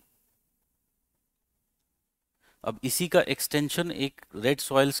desilication. अब इसी का extension एक red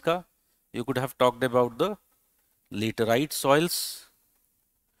soils का, you could have talked about the laterite soils,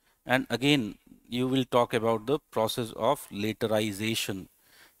 and again you will talk about the process of laterization.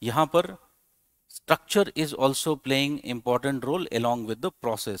 यहाँ पर structure is also playing important role along with the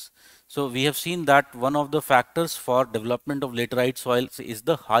process. So we have seen that one of the factors for development of laterite soils is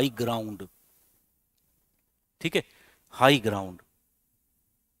the high ground. ठीक है, high ground.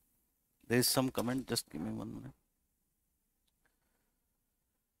 There is some comment, just give me 1 minute.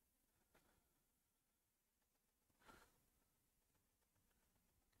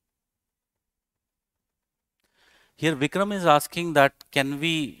 Here Vikram is asking that can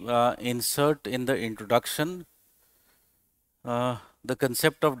we insert in the introduction the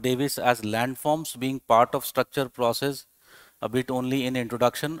concept of Davis as landforms being part of structure process a bit only in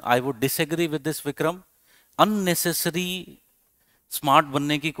introduction. I would disagree with this, Vikram. Unnecessary smart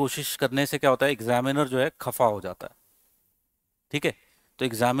बनने की कोशिश करने से क्या होता है, examiner जो है खफा हो जाता है. ठीक है, तो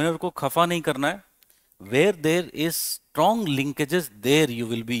एग्जामिनर को खफा नहीं करना है. Where there is strong linkages there you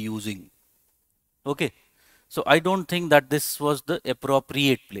will be using. Okay, so I don't think that this was the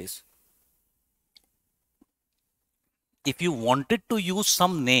appropriate place. If you wanted to use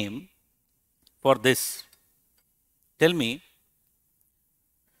some name for this, tell me,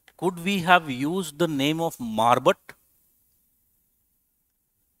 could we have used the name of Marbut?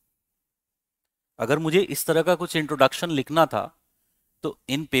 अगर मुझे इस तरह का कुछ introduction लिखना था तो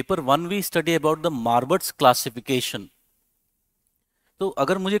इन paper 1 we study about the मार्बट्स classification. तो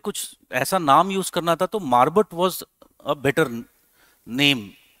अगर मुझे कुछ ऐसा नाम यूज करना था तो मार्बट was a better name,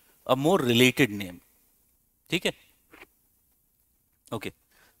 a more related name. ठीक है, okay.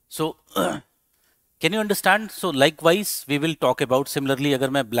 So can you understand? So likewise we will talk about similarly. अगर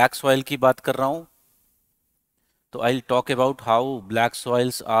मैं ब्लैक सॉइल की बात कर रहा हूं तो I will talk about how black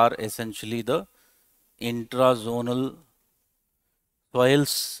soils are essentially the intrazonal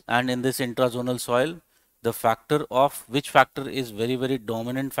soils, and in this intrazonal soil the factor of which factor is very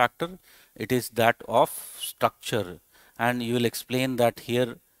dominant factor? It is that of structure, and you will explain that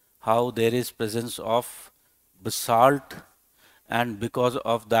here how there is presence of basalt, and because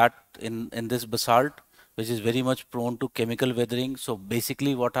of that in this basalt which is very much prone to chemical weathering. So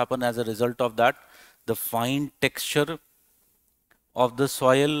basically what happened as a result of that, the fine texture of the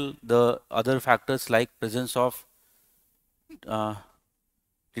soil, the other factors like presence of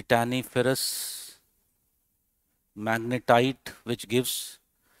titaniferous magnetite which gives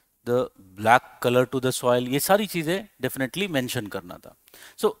the black color to the soil, ये सारी चीजें definitely mention करना था.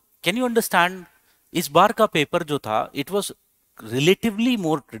 So can you understand, इस बार का paper जो था it was relatively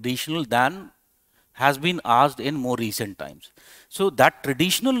more traditional than has been asked in more recent times. So that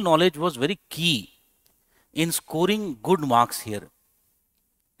traditional knowledge was very key in scoring good marks here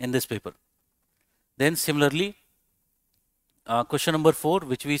in this paper. Then similarly, question number 4,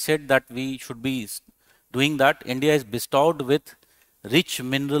 which we said that we should be doing that, India is bestowed with rich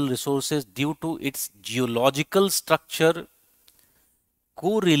mineral resources due to its geological structure.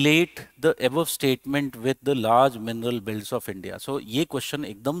 Correlate the above statement with the large mineral belts of India. So ये question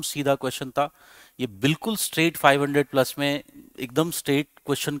एकदम सीधा question था, ये बिल्कुल straight 500 plus में एकदम straight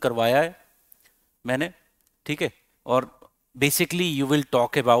question करवाया है मैंने. ठीक है, और basically you will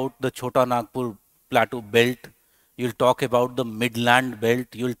talk about the Chota Nagpur plateau belt, you will talk about the midland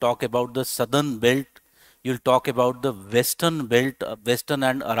belt, you will talk about the southern belt, you will talk about the western belt, western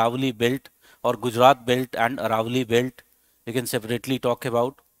and Aravalli belt, or Gujarat belt and Aravalli belt, you can separately talk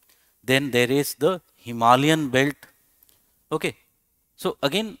about. Then there is the Himalayan belt. Okay, so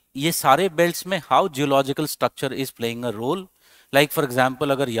again ये सारे belts में how geological structure is playing a role. Like for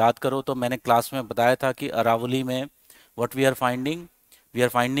example, अगर याद करो तो मैंने class में बताया था कि अरावली में what we are finding, we are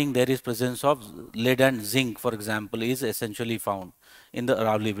finding there is presence of lead and zinc, for example, is essentially found in the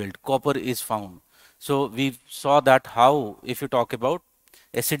Aravalli belt. Copper is found. So we saw that how, if you talk about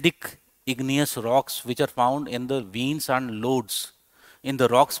acidic igneous rocks which are found in the veins and lodes in the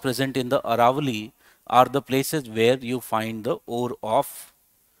rocks present in the Aravalli are the places where you find the ore of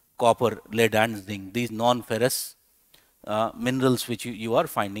copper, lead and zinc, these non-ferrous minerals which you are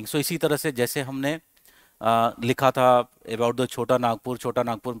finding. So इसी तरह से जैसे हमने लिखा था about the छोटा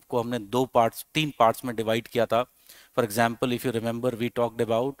नागपुर को हमने तीन पार्ट्स में डिवाइड किया था. For example, if you remember, we talked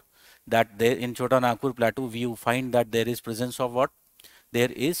about that there in छोटा Nagpur प्लेटू we you find that there is presence of what,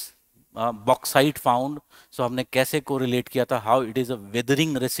 there is bauxite found. सो हमने कैसे कोरिलेट किया था, how it is a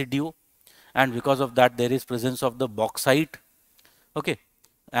weathering residue, and because of that there is presence of the bauxite. Okay,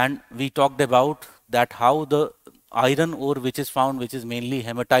 and we talked about that how the iron ore which is found, which is mainly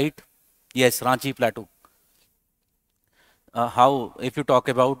hematite, yes, Ranchi plateau, how, if you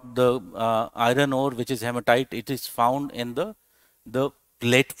talk about the iron ore which is hematite, it is found in the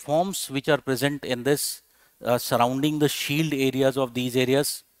platforms which are present in this surrounding the shield areas of these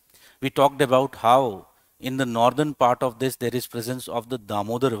areas. We talked about how in the northern part of this there is presence of the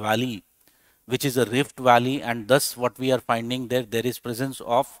Damodar Valley, which is a rift valley, and thus what we are finding there is presence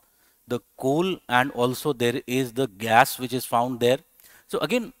of the coal, and also there is the gas which is found there. So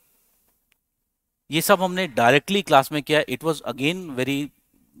again, ये सब हमने directly class में किया. It was again very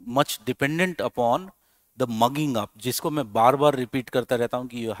much dependent upon the mugging up, जिसको मैं बार बार repeat करता रहता हूं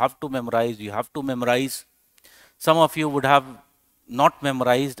कि you have to memorise, you have to memorise. Some of you would have not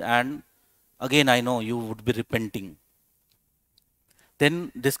memorised, and again I know you would be repenting. Then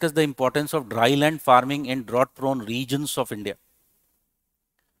discuss the importance of dry land farming in drought prone regions of India.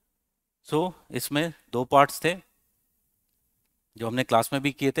 So इसमें दो parts थे जो हमने class में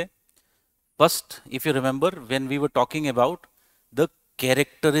भी किए थे. First, if you remember, when we were talking about the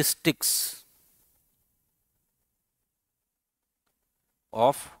characteristics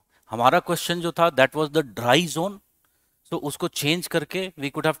of, हमारा क्वेश्चन जो था that was the dry zone. So उसको चेंज करके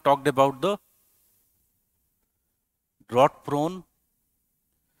we could have talked about the drought prone.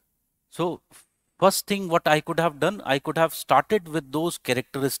 So first thing what I could have done, I could have started with those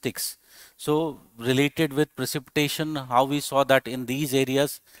characteristics. So related with precipitation, how we saw that in these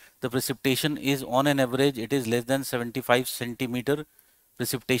areas the precipitation is on an average it is less than 75 centimeter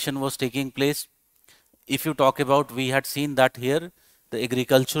precipitation was taking place. If you talk about, we had seen that here the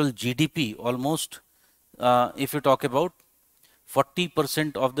agricultural GDP almost, if you talk about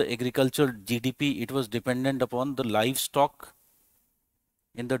 40% of the agricultural GDP, it was dependent upon the livestock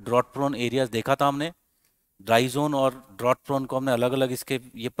in the drought prone areas. देखा था हमने dry zone और drought prone को हमने अलग अलग इसके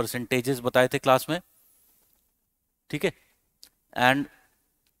ये परसेंटेजेस बताए थे क्लास में, ठीक है. And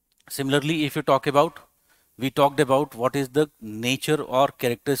similarly, if you talk about, we talked about what is the nature or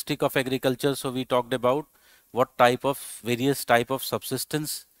characteristic of agriculture. So we talked about what type of various type of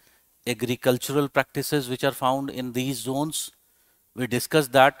subsistence agricultural practices which are found in these zones. We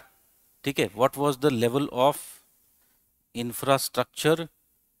discussed that, ठीक है, what was the level of infrastructure,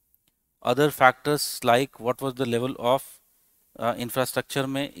 other factors like what was the level of infrastructure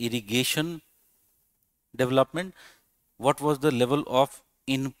में irrigation development, what was the level of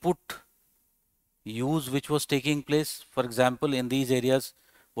input use which was taking place. For example, in these areas,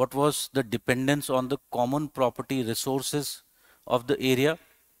 what was the dependence on the common property resources of the area.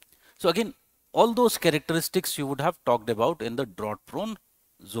 So again, all those characteristics you would have talked about in the drought prone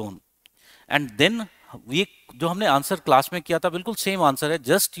zone. And then ये जो हमने answer class में किया था बिल्कुल same answer है,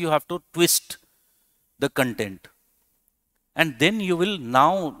 just you have to twist the content, and then you will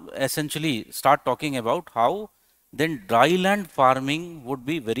now essentially start talking about how then dry land farming would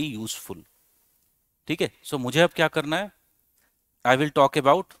be very useful. ठीक है, so मुझे अब क्या करना है, I will talk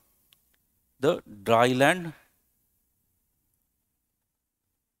about the dry land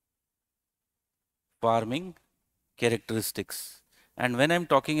farming characteristics. And when I'm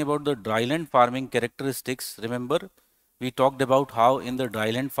talking about the dry land farming characteristics, remember we talked about how in the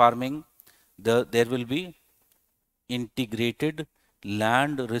dry land farming there will be integrated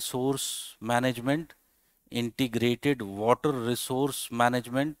land resource management, integrated water resource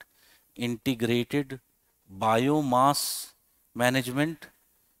management, integrated biomass management,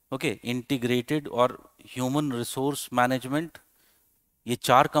 okay, integrated or human resource management. ये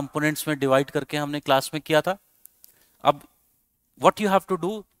चार components में divide करके हमने class में किया था. अब what you have to do,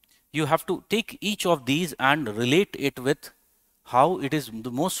 you have to take each of these and relate it with how it is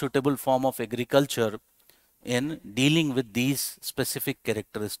the most suitable form of agriculture in dealing with these specific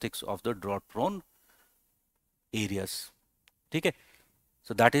characteristics of the drought prone areas. ठीक है,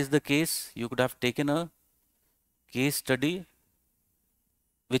 so that is the case. You could have taken a case study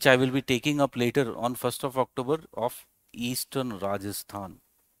which I will be taking up later on 1st of October of Eastern Rajasthan.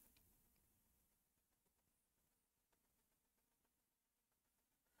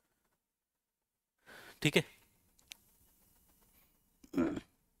 ठीक है.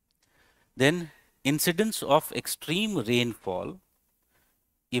 Then incidents of extreme rainfall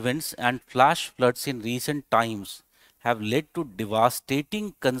events and flash floods in recent times have led to devastating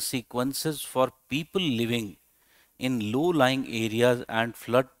consequences for people living in low-lying areas and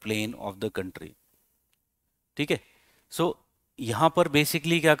floodplain of the country. ठीक है. So यहाँ पर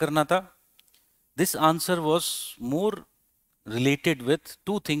basically क्या करना था? This answer was more related with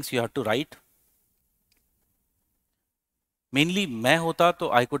two things you have to write. Mainly मैं होता तो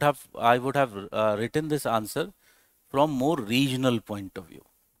I would have written this answer from more regional point of view.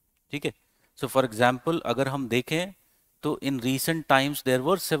 ठीक है. So for example अगर हम देखें तो in recent times there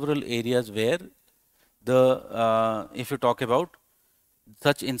were several areas where the if you talk about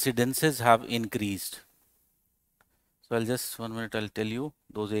such incidences have increased. So I'll just 1 minute, I'll tell you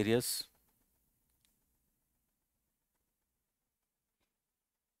those areas.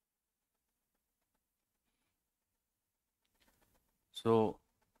 So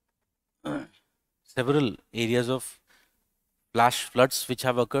several areas of flash floods which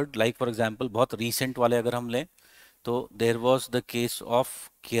have occurred, like for example बहुत recent वाले अगर हम लें तो there was the case of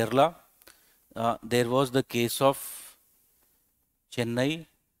Kerala, there was the case of Chennai,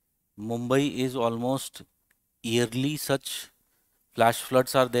 Mumbai is almost yearly such flash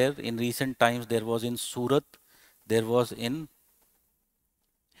floods are there. In recent times there was in Surat, there was in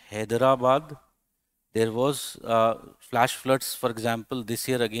Hyderabad, there was flash floods for example this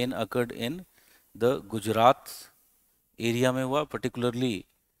year again occurred in the Gujarat area में हुआ. Particularly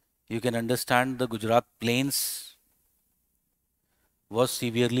you can understand the Gujarat plains was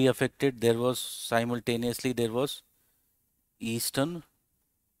severely affected. There was simultaneously there was eastern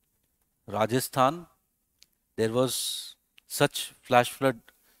Rajasthan. There was such flash flood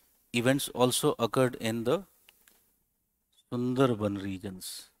events also occurred in the Sundarban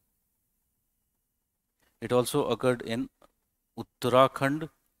regions. It also occurred in Uttarakhand.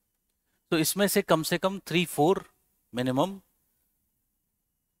 तो इसमें से कम 3-4 minimum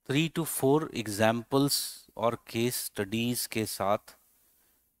 3 to 4 examples और case studies के साथ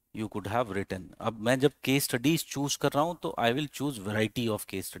you could have written. अब मैं जब case studies choose कर रहा हूँ तो I will choose variety of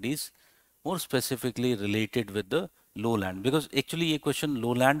case studies more specifically related with the lowland, because actually ये question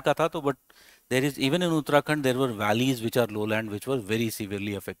lowland का था तो but there is even in Uttarakhand there were valleys which are lowland which were very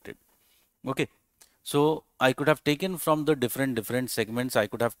severely affected. Okay. So I could have taken from the different segments. I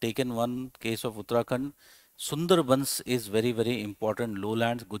could have taken one case of Uttarakhand. Sundarbans is very important.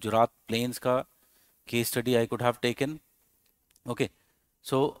 Lowlands, Gujarat plains का case study I could have taken. Okay.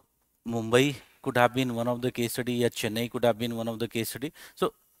 So Mumbai could have been one of the case study. Yeah, Chennai could have been one of the case study.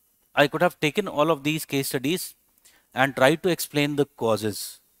 So I could have taken all of these case studies and tried to explain the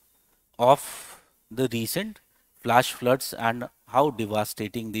causes of the recent flash floods and how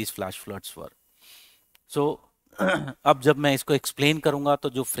devastating these flash floods were. सो अब जब मैं इसको explain करूंगा तो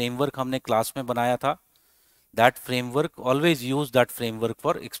जो framework हमने class में बनाया था that framework always use that framework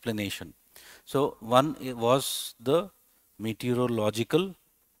for explanation. So one was the meteorological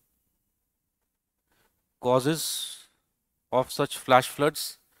causes of such flash floods.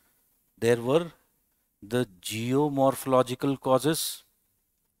 There were the geomorphological causes,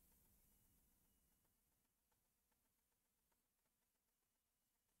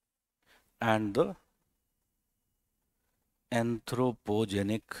 and the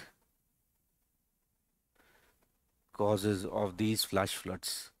anthropogenic causes of these flash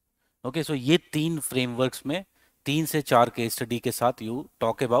floods. Okay, so ये तीन frameworks में 3 से 4 case study के साथ you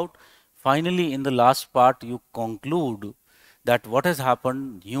talk about. Finally, in the last part, you conclude that what has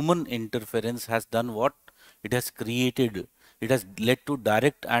happened, human interference has done what? It has created, it has led to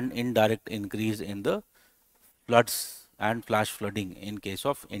direct and indirect increase in the floods and flash flooding in case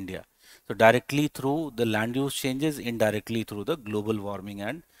of India. So directly through the land use changes, indirectly through the global warming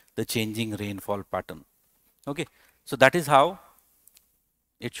and the changing rainfall pattern. Okay, so that is how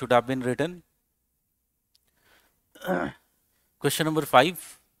it should have been written. Question number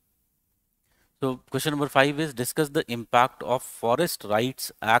 5. So question number 5 is discuss the impact of Forest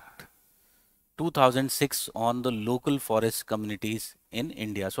Rights Act 2006 on the local forest communities in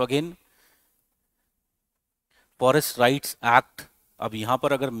India. So again, Forest Rights Act, अब यहाँ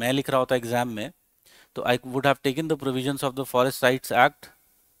पर अगर मैं लिख रहा होता exam में तो I would have taken the provisions of the Forest Rights Act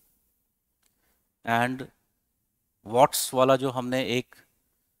and Watts वाला जो हमने एक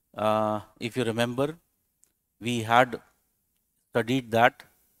if you remember we had studied that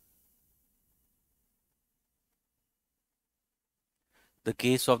the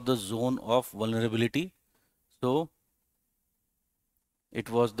case of the zone of vulnerability. So it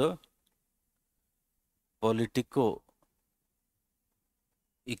was the politico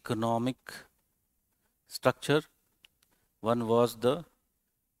economic structure, one was the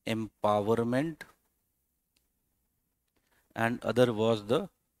empowerment, and other was the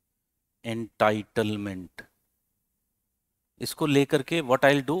entitlement. इसको लेकर के what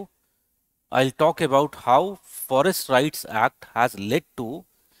I'll do, I'll talk about how Forest Rights Act has led to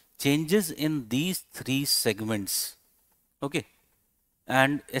changes in these three segments. Okay,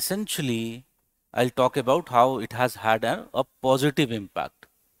 and essentially I'll talk about how it has had a positive impact.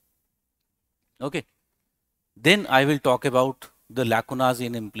 Okay, then I will talk about the lacunas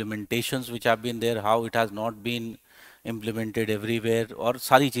in implementations which have been there, how it has not been implemented everywhere, or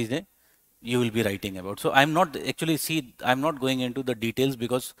सारी चीजें you will be writing about. So I'm not actually, see, I'm not going into the details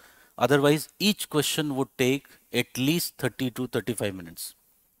because otherwise each question would take at least 30 to 35 minutes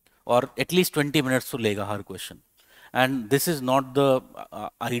or at least 20 minutes to lega her question. And this is not the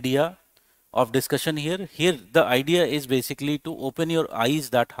idea of discussion here. Here the idea is basically to open your eyes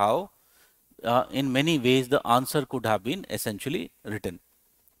that how in many ways the answer could have been essentially written.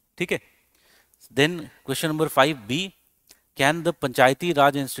 ठीक है? Then question number 5B, can the Panchayati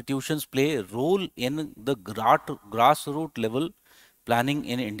Raj institutions play a role in the grassroots level planning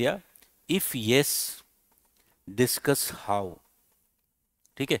in India? If yes, discuss how.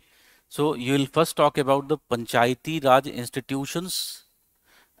 ठीक है? So you will first talk about the Panchayati Raj institutions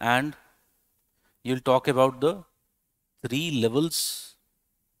and you will talk about the three levels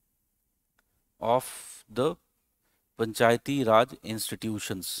of the Panchayati Raj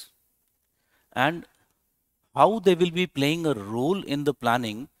institutions and how they will be playing a role in the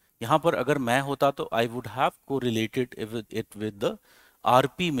planning. यहाँ पर अगर मैं होता तो I would have correlated it with the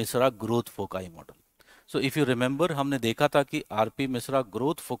RP Misra growth foci model. So if you remember, हमने देखा था कि RP Misra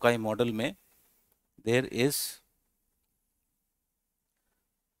growth foci model में there is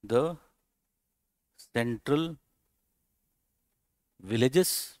the central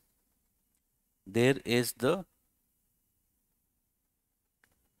villages, there is the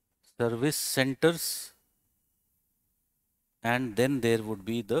service centers, and then there would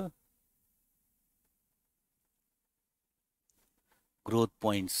be the growth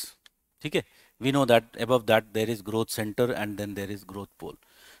points. Okay, we know that above that there is growth center and then there is growth pole.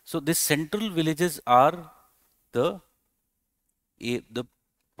 So these central villages are the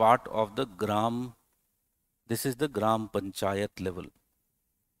part of the gram. This is the gram panchayat level.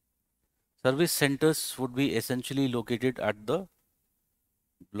 Service centers would be essentially located at the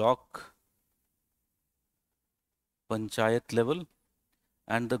block panchayat level,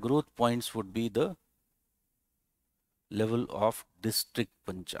 and the growth points would be the level of district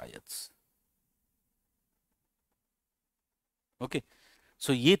panchayats. Okay,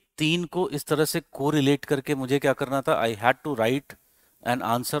 so ये तीन को इस तरह से correlate करके मुझे क्या करना था, I had to write an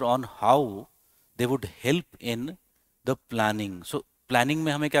answer on how they would help in the planning. So planning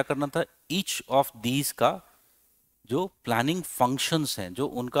में हमें क्या करना था, each of these का जो प्लानिंग फंक्शंस हैं, जो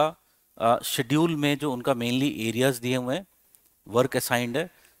उनका शेड्यूल में जो उनका मेनली एरियाज दिए हुए हैं, वर्क असाइंड है.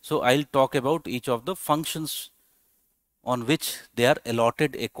 सो I will talk about each of the functions on which they are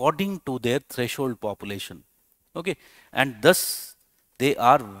allotted according to their threshold population. Okay, and thus they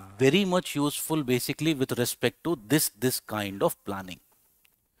are very much useful basically with respect to this kind of planning.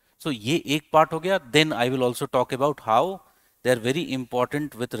 So ये एक part हो गया. Then I will also talk about how they are very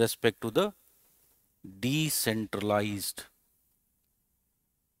important with respect to the decentralized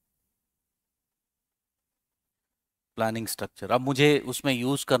planning structure. अब मुझे उसमें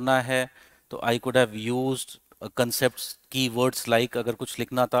use करना है तो I could have used concepts, keywords like अगर कुछ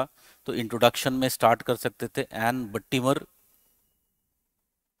लिखना था तो introduction में start कर सकते थे. Anne Buttimer,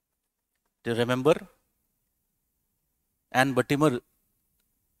 do you remember? Anne Buttimer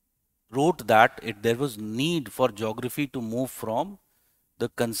wrote that there was need for geography to move from the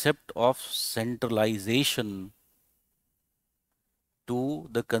concept of centralization to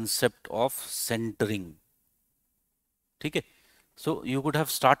the concept of centering. ठीक है? So you could have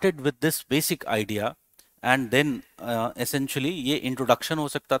started with this basic idea and then essentially ये introduction हो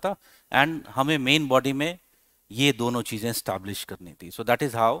सकता था and हमें main body में ये दोनों चीजें establish करनी थी. So that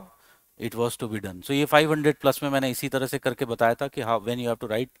is how it was to be done. So ये 500 plus में मैंने इसी तरह से करके बताया था कि how when you have to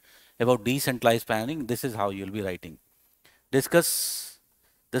write about decentralized planning, this is how you will be writing. Discuss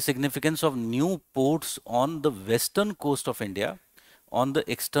the significance of new ports on the western coast of India on the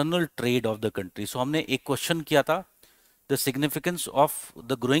external trade of the country. So हमने एक question किया था, the significance of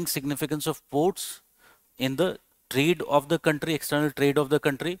the growing significance of ports in the trade of the country, external trade of the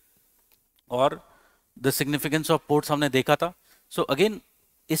country, और the significance of ports हमने देखा था. So again,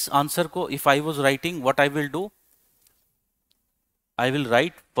 इस answer को if I was writing, what I will do, I will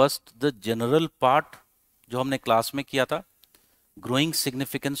write first the general part जो हमने class में किया था, growing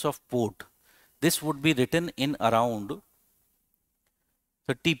significance of port. This would be written in around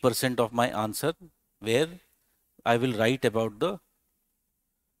 30% of my answer, where I will write about the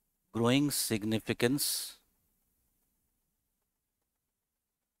growing significance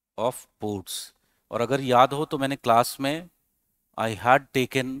of ports. और अगर याद हो तो मैंने क्लास में I had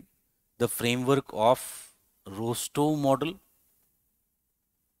taken the framework of Rostow model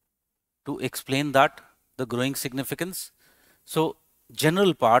to explain that the growing significance. So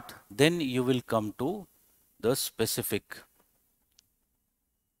general part, then you will come to the specific.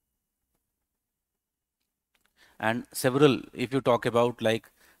 And several, if you talk about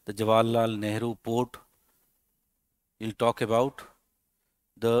like the Jawaharlal Nehru port, you'll talk about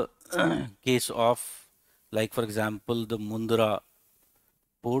the case of like for example the Mundra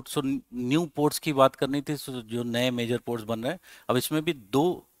port. So new ports की बात करनी थी, so जो नए major ports बन रहे हैं. अब इसमें भी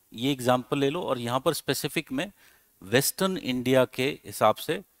दो ये एग्जांपल ले लो और यहाँ पर स्पेसिफिक में वेस्टर्न इंडिया के हिसाब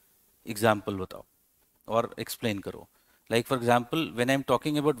से एग्जांपल बताओ और एक्सप्लेन करो. Like for example when I am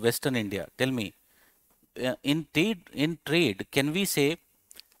talking about western India, tell me in trade can we say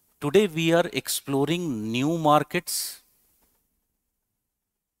today we are exploring new markets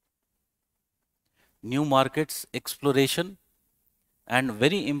exploration. And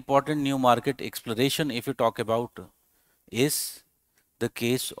very important new market exploration if you talk about is the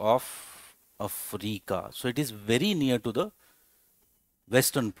case of Africa. So it is very near to the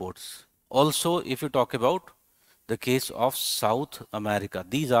western ports. Also if you talk about the case of South America,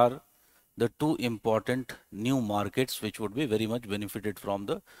 these are the two important new markets which would be very much benefited from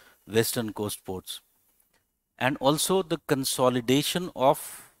the western coast ports. And also the consolidation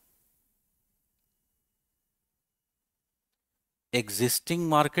of existing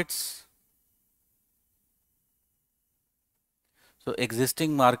markets. So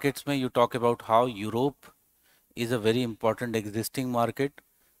existing markets में you talk about how Europe is a very important existing market,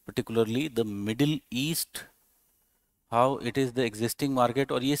 particularly the Middle East, how it is the existing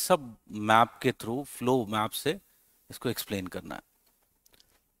market. और ये सब map के through, flow map से इसको explain करना है.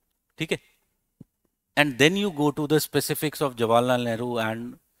 ठीक है. And then you go to the specifics of Jawaharlal Nehru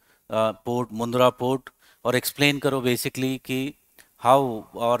and port, Mundra port, और explain करो basically कि how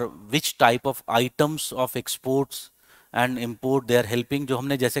or which type of items of exports and import they are helping, जो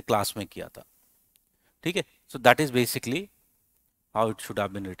हमने जैसे क्लास में किया था. ठीक है. So that is basically how it should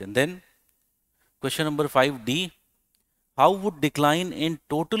have been written. Then question number 5D, how would decline in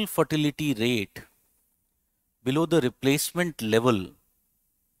total fertility rate below the replacement level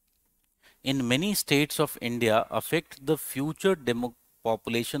in many states of India affect the future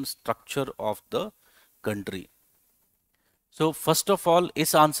population structure of the country? So first of all,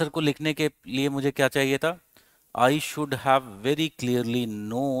 इस answer को लिखने के लिए मुझे क्या चाहिए था? I should have very clearly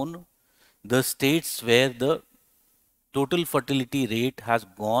known the states where the total fertility rate has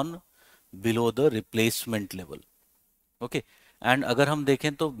gone below the replacement level. Okay. And अगर हम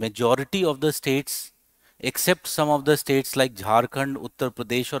देखें तो majority of the states except some of the states like Jharkhand, Uttar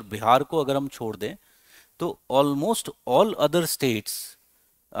Pradesh और बिहार को अगर हम छोड़ दें तो almost all other states,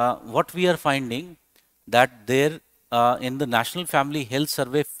 what we are finding that there in the National Family Health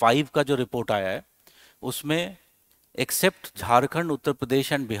Survey 5 का जो रिपोर्ट आया है उसमें except Jharkhand, Uttar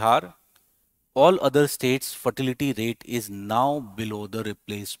Pradesh and Bihar, all other states fertility rate is now below the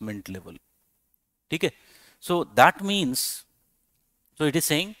replacement level. ठीक है. So that means, so it is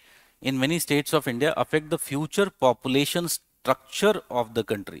saying in many states of India affect the future population structure of the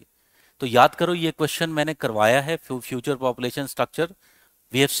country. तो याद करो ये question मैंने करवाया है, future population structure.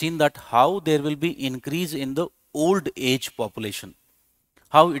 We have seen that how there will be increase in the old age population,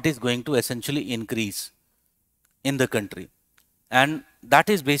 how it is going to essentially increase in the country, and that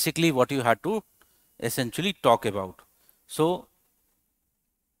is basically what you had to essentially talk about. So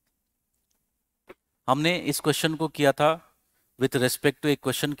हमने इस question को किया था with respect to एक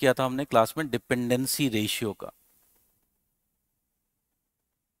question किया था हमने class में डिपेंडेंसी रेशियो का,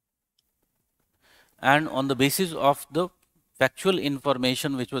 and on the basis of the factual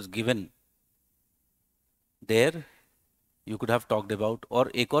information which was given there you could have talked about.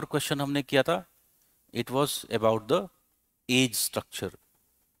 और एक और क्वेश्चन हमने किया था, it was about the age structure.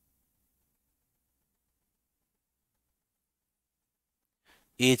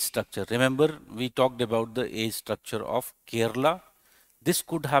 Age structure, remember we talked about the age structure of Kerala. This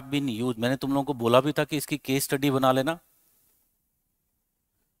could have been used, मैंने तुम लोगों को बोला भी था कि इसकी केस स्टडी बना लेना.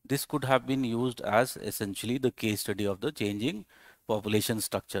 This could have been used as essentially the case study of the changing population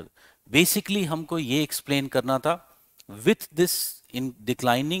structure. Basically हमको ये explain करना था with this in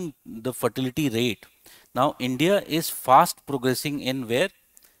declining the fertility rate, now India is fast progressing in where?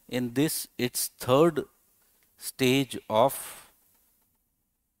 In this its third stage of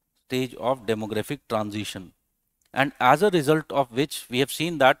demographic transition. And as a result of which we have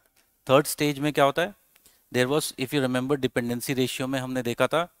seen that third stage में क्या होता है? There was, if you remember, dependency ratio में हमने देखा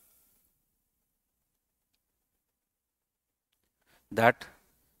था that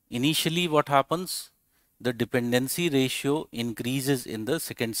initially what happens, the dependency ratio increases in the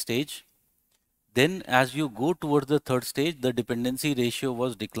second stage. Then as you go towards the third stage, the dependency ratio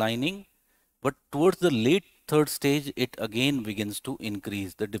was declining, but towards the late third stage, it again begins to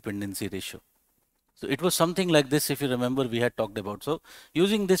increase the dependency ratio. So it was something like this, if you remember, we had talked about. So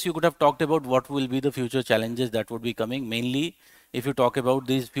using this, you could have talked about what will be the future challenges that would be coming. Mainly, if you talk about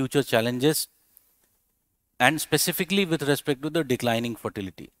these future challenges, and specifically with respect to the declining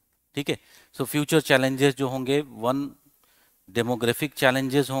fertility. ठीक है? So future challenges जो होंगे, one demographic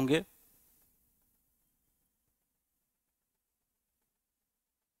challenges होंगे,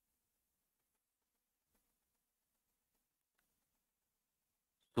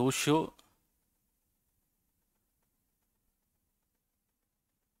 socio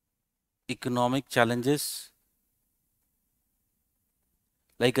economic challenges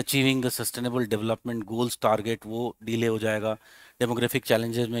like achieving the sustainable development goals target, वो delay हो जाएगा. Demographic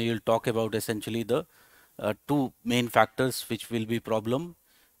challenges में you'll talk about essentially the two main factors which will be problem.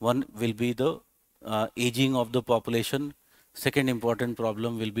 One will be the aging of the population. Second important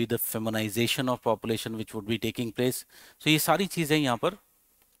problem will be the feminization of population which would be taking place. So ये सारी चीजें यहाँ पर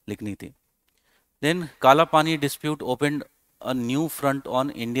लिखनी थी. Then काला पानी dispute opened a new front on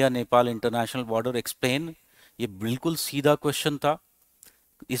India Nepal international border. Explain. ये बिल्कुल सीधा क्वेश्चन था.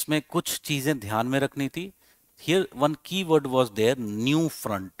 इसमें कुछ चीजें ध्यान में रखनी थी. Here one keyword was there, new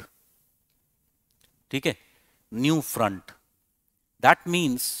front. ठीक है, न्यू फ्रंट. दैट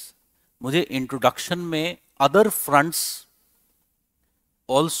मीन्स मुझे इंट्रोडक्शन में other fronts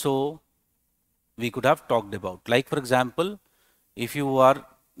also we could have talked about. Like for example, if you are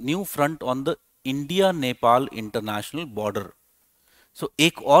new front on the India Nepal international border, सो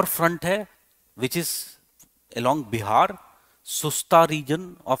एक और front है which is along Bihar, Susta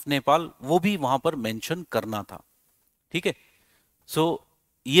reason of Nepal, वो भी वहां पर mention करना था. ठीक है, सो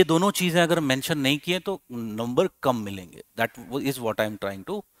ये दोनों चीजें अगर मेंशन नहीं किए तो नंबर कम मिलेंगे. That is what I am trying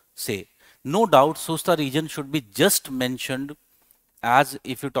to से. No doubt Susta reason should be just mentioned as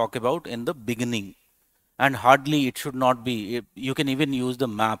if you talk about in the beginning, and hardly it should not be. You can even use the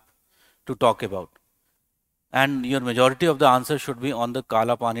map to talk about, and your majority of the answer should be on the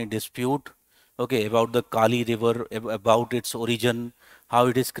Kala Pani dispute, okay, about the Kali river, about its origin, how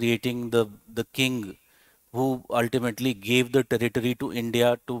it is creating the king who ultimately gave the territory to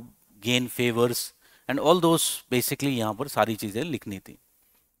India to gain favors, and all those basically यहाँ पर सारी चीजें लिखनी थी.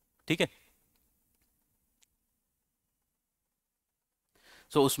 ठीक है,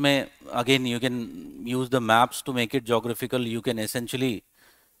 so उसमें again you can use the maps to make it geographical. You can essentially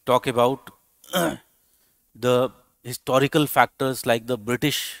talk about the historical factors like the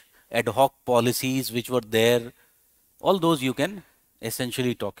British ad hoc policies which were there. All those you can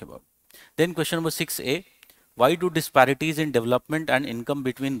essentially talk about. Then question number 6A. Why do disparities in development and income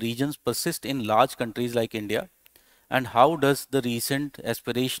between regions persist in large countries like India? And how does the recent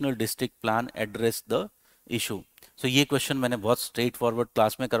aspirational district plan address the issue? So ये question मैंने बहुत straight forward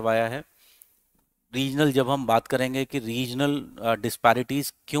class में करवाया है. Regional जब हम बात करेंगे कि रीजनल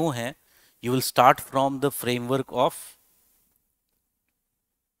डिस्पैरिटीज क्यों हैं, you will start from the framework of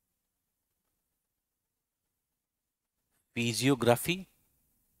physiography,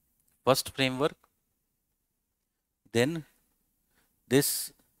 first framework. Then this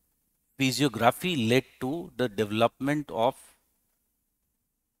physiography led to the development of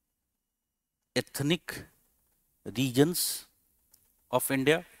ethnic regions of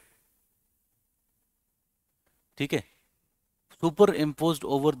India. ठीक है, superimposed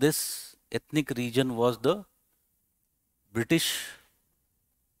over this ethnic region was the British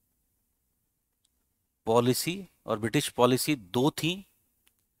policy, और British policy दो थी.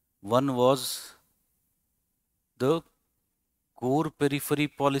 One was the core periphery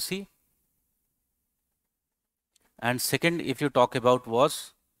policy, and second, if you talk about, was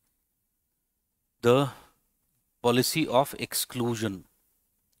the policy of exclusion.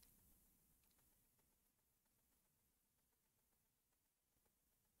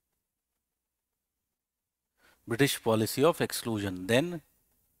 British policy of exclusion. Then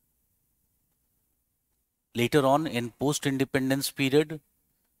later on in post-independence period,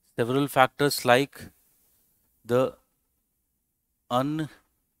 several factors like the uneven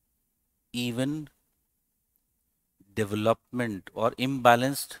development or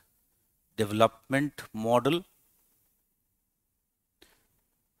imbalanced development model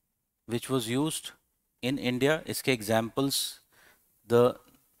which was used in India. इसके examples, the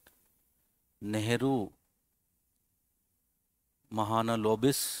Nehru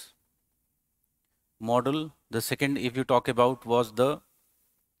Mahalanobis model. The second, if you talk about, was the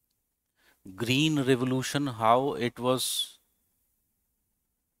Green Revolution, how it was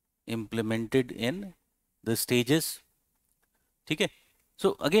implemented in the stages. ठीक है.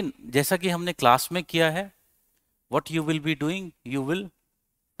 So again, जैसा कि हमने class में किया है, what you will be doing, you will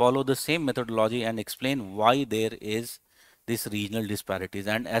follow the same methodology and explain why there is this regional disparities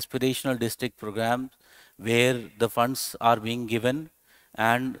and aspirational district programs where the funds are being given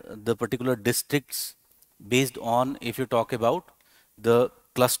and the particular districts based on, if you talk about the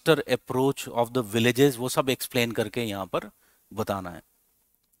cluster approach of the villages, वो सब explain करके यहाँ पर बताना है.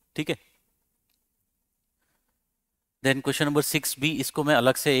 ठीक है. Then question number 6 भी, इसको मैं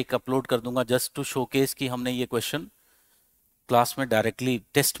अलग से एक अपलोड कर दूंगा जस्ट टू शोकेस कि हमने ये क्वेश्चन क्लास में डायरेक्टली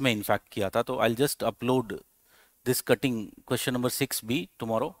टेस्ट में इनफैक्ट किया था. तो I just upload this cutting question number 6 भी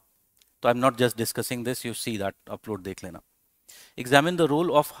टुमारो. तो I am not just discussing this, you see that upload देख लेना. Examine the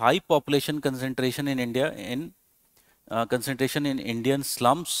role of high population concentration in India in concentration in Indian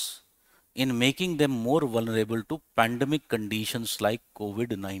slums in making them more vulnerable to pandemic conditions like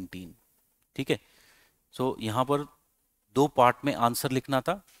COVID-19. ठीक है. सो यहाँ पर दो part में answer लिखना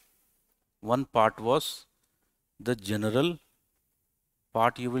था. One part was the general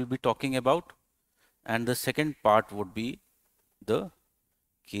part you will be talking about and the second part would be the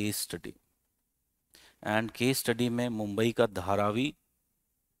case study. And case study में मुंबई का धारावी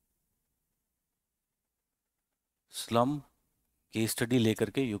slum case study लेकर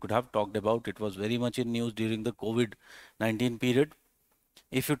के you could have talked about. It was very much in news during the COVID-19 period.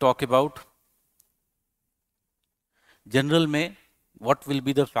 If you talk about general में, what will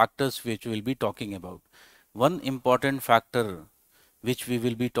be the factors which we will be talking about? One important factor which we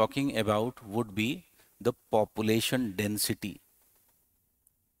will be talking about would be the population density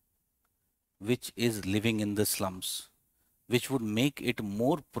which is living in the slums, which would make it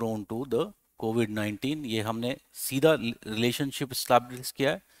more prone to the COVID-19. ये हमने सीधा relationship establish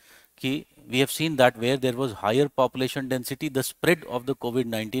किया है कि we have seen that where there was higher population density, the spread of the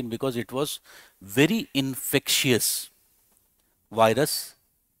COVID-19, because it was very infectious virus,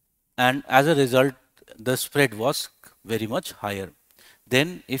 and as a result the spread was very much higher.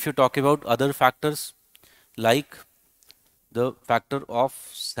 Then if you talk about other factors like the factor of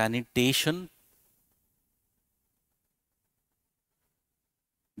sanitation,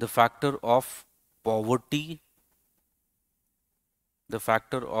 the factor of poverty, the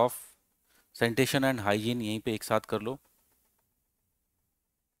factor of sanitation and hygiene, यहीं पे एक साथ कर लो.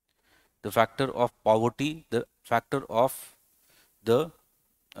 The factor of poverty, the factor of the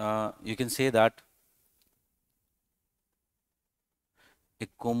you can say that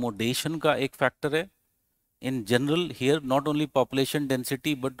accommodation का एक factor है. In general here not only population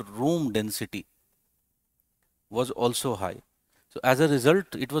density but room density was also high. So as a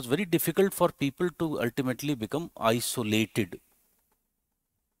result it was very difficult for people to ultimately become isolated.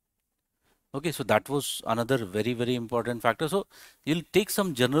 Okay, so that was another very, very important factor. So you'll take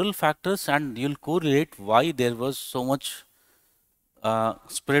some general factors and you'll correlate why there was so much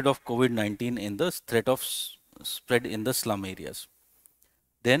spread of COVID-19 in the threat of spread in the slum areas.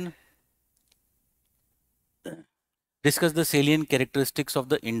 Then discuss the salient characteristics of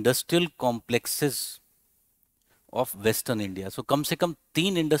the industrial complexes of Western India. So कम से कम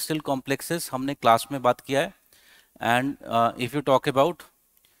 3 industrial complexes हमने class में बात किया है. And if you talk about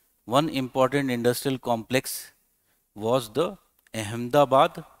one important industrial complex was the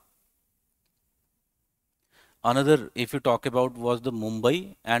Ahmedabad. Another, if you talk about, was the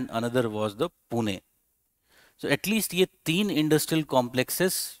Mumbai, and another was the Pune. So at least ये 3 industrial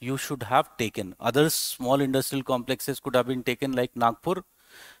complexes you should have taken. Other small industrial complexes could have been taken like Nagpur,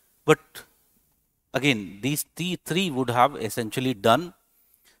 but again these three would have essentially done.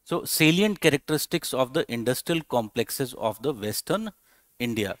 So salient characteristics of the industrial complexes of the Western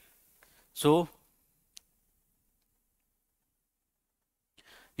India. So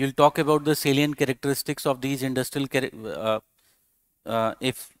you'll talk about the salient characteristics of these industrial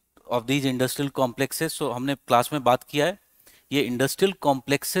of these industrial complexes. So हमने class में बात किया है, ये industrial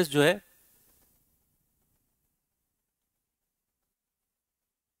complexes जो है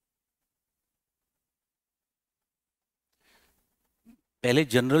पहले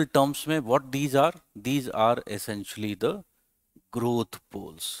general terms में what these are essentially the growth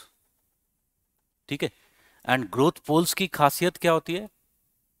poles. ठीक है. एंड ग्रोथ पोल्स की खासियत क्या होती है?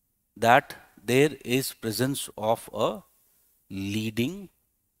 That there is presence of a leading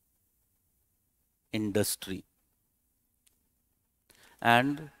industry,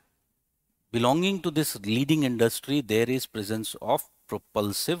 and belonging to this leading industry there is presence of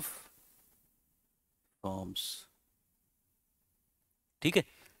propulsive firms. ठीक है,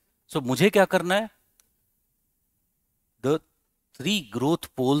 सो मुझे क्या करना है, the three growth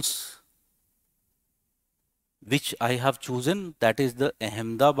poles which I have chosen, that is the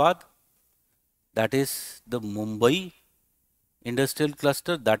Ahmedabad, that is the Mumbai industrial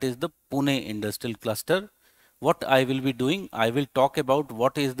cluster, that is the Pune industrial cluster. What I will be doing, I will talk about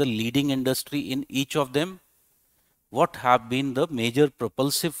what is the leading industry in each of them, what have been the major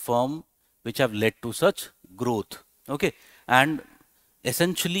propulsive firm which have led to such growth. Okay, and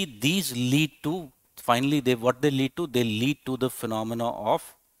essentially these lead to, finally what they lead to, they lead to the phenomena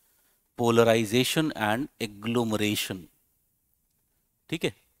of polarization and agglomeration. ठीक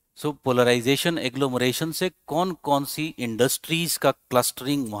है, सो polarisation agglomeration से कौन कौन सी industries का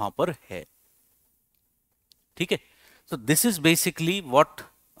clustering वहां पर है. ठीक है, so this is basically what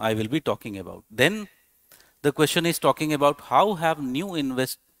I will be talking about. Then the question is talking about how have new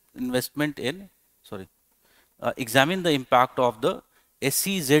investment in, sorry, examine the impact of the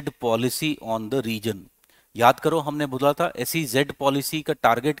SEZ policy on the region. याद करो हमने बोला था SEZ policy का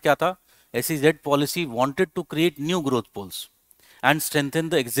target क्या था. SEZ policy wanted to create new growth poles and strengthen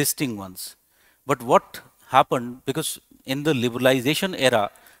the existing ones. But what happened, because in the liberalization era,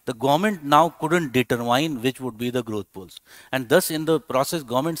 the government now couldn't determine which would be the growth poles. And thus in the process,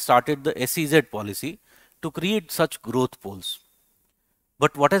 government started the SEZ policy to create such growth poles.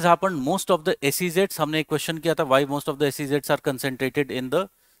 But what has happened, most of the SEZs, हमने एक question किया था, why most of the SEZs are concentrated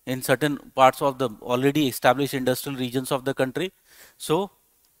in certain parts of the already established industrial regions of the country. So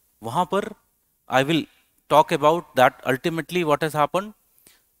वहाँ पर I will talk about that ultimately what has happened.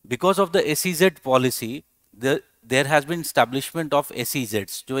 Because of the SEZ policy, there has been establishment of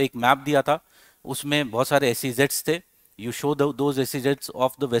SEZs. जो एक map दिया था, उसमें बहुत सारे SEZs थे. You show those SEZs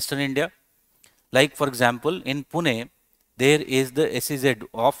of the Western India. Like for example, in Pune, there is the SEZ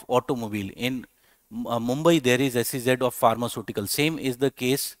of automobile. In Mumbai, there is SEZ of pharmaceutical. Same is the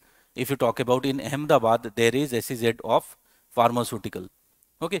case if you talk about in Ahmedabad, there is SEZ of pharmaceutical.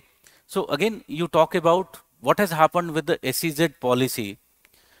 Okay. So again, you talk about what has happened with the SEZ policy.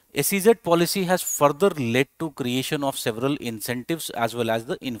 SEZ policy has further led to creation of several incentives as well as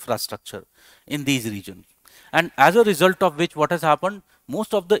the infrastructure in these regions. And as a result of which, what has happened,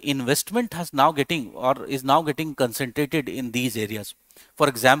 most of the investment has now getting or is now getting concentrated in these areas. For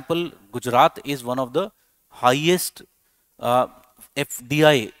example, Gujarat is one of the highest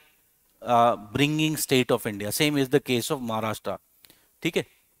FDI bringing state of India. Same is the case of Maharashtra. ठीक है.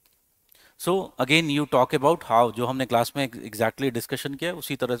 So again you talk about how, जो हमने class में exactly discussion किया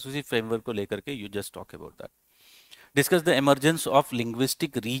उसी तरह से उसी फ्रेमवर्क को लेकर के you just talk about that. Discuss the emergence of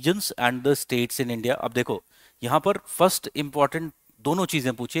linguistic regions and the states in India. अब देखो यहाँ पर फर्स्ट इंपॉर्टेंट दोनों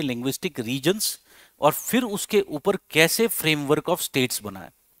चीजें पूछिए, लिंग्विस्टिक रीजन्स और फिर उसके ऊपर कैसे फ्रेमवर्क ऑफ स्टेट्स बना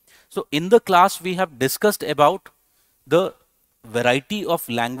है. सो in the class we have discussed about the variety of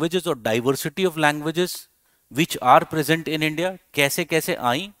languages और diversity of languages which are present in India, कैसे कैसे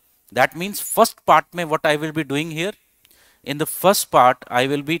आई. That means first part में what I will be doing here, in the first part I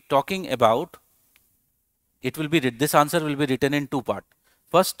will be talking about, it will be, this answer will be written in two parts.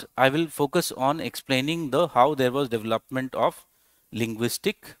 First I will focus on explaining the how there was development of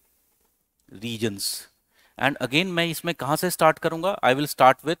linguistic regions. And again मैं इसमें कहाँ से start करूँगा, I will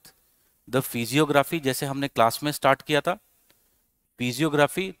start with the physiography जैसे हमने class में start किया था,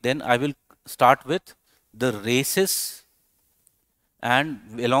 physiography. Then I will start with the races.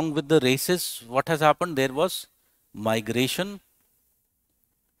 And along with the races, what has happened? There was migration,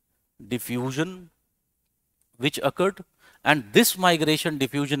 diffusion, which occurred, and this migration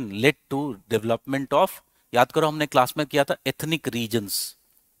diffusion led to development of, याद करो हमने class में किया था, ethnic regions.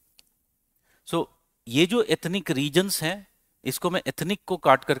 So ये जो ethnic regions हैं, इसको मैं ethnic को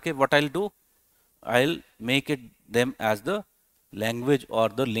काट करके what I'll do, I'll make it them as the language or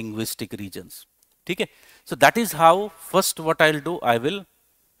the linguistic regions. ठीक है. So that is how first what I'll do, I will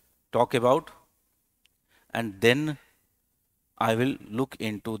talk about, and then I will look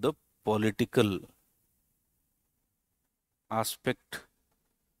into the political aspect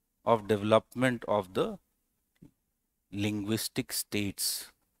of development of the linguistic states.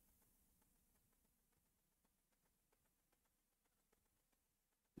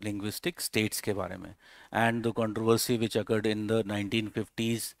 Linguistic states के बारे में, and the controversy which occurred in the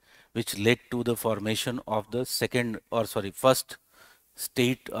 1950s, which led to the formation of the first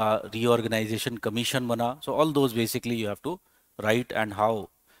state reorganization commission बना. So all those basically you have to write and how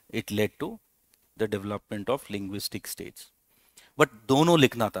it led to the development of linguistic states. But दोनों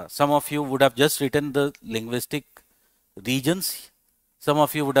लिखना था. Some of you would have just written the linguistic regions, some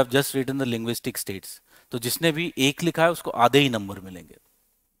of you would have just written the linguistic states. तो जिसने भी एक लिखा है उसको आधे ही नंबर मिलेंगे.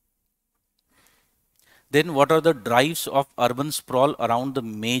 Then what are the drives of urban sprawl around the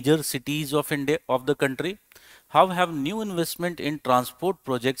major cities of India, of the country? How have new investment in transport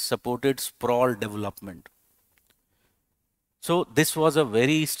projects supported sprawl development? So this was a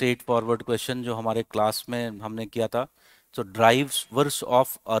very straightforward question जो हमारे class में हमने किया था. So drivers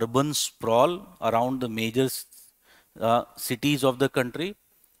of urban sprawl around the major cities of the country.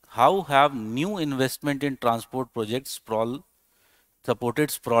 How have new investment in transport projects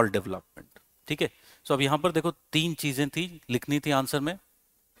supported sprawl development? ठीक है. So अब यहाँ पर देखो तीन चीजें थी लिखनी थी आंसर में.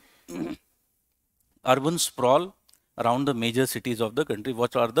 Urban sprawl around the major cities of the country.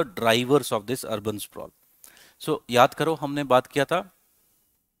 What are the drivers of this urban sprawl? So याद करो हमने बात किया था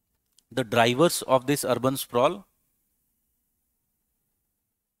the drivers of this urban sprawl.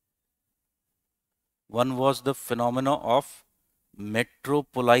 One was the phenomena of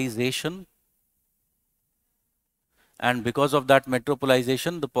metropolization, and because of that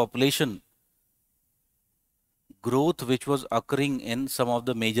metropolization, the population growth which was occurring in some of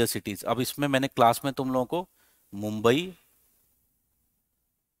the major cities. अब इसमें मैंने class में तुम लोगों को Mumbai,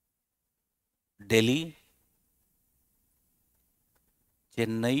 Delhi,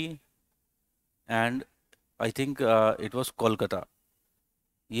 Chennai and I think it was Kolkata,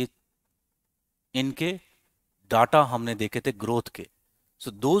 ये इनके data हमने देखे थे ग्रोथ के.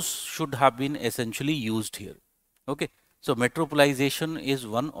 So those should have been essentially used here. Okay, so metropolization is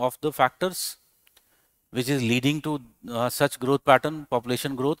one of the factors which is leading to such growth pattern,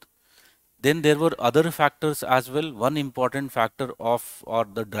 population growth. Then there were other factors as well. One important factor of, or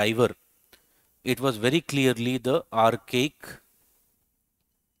the driver, it was very clearly the archaic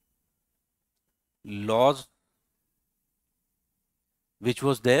laws which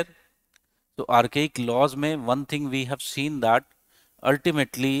was there. So archaic laws में one thing we have seen that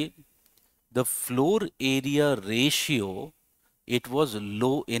ultimately the floor area ratio, it was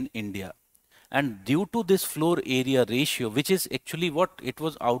low in India. And due to this floor area ratio, which is actually what it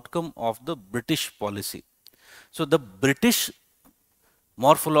was outcome of the British policy. So the British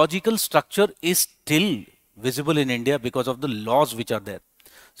morphological structure is still visible in India because of the laws which are there.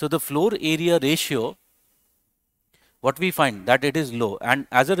 So the floor area ratio, what we find that it is low, and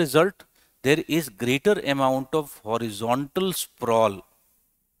as a result there is greater amount of horizontal sprawl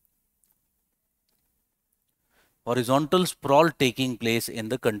taking place in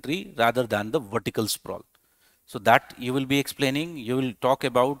the country rather than the vertical sprawl. So that you will be explaining. You will talk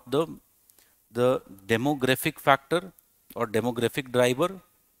about the demographic factor or demographic driver.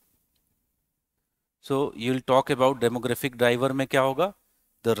 So you will talk about demographic driver में क्या होगा?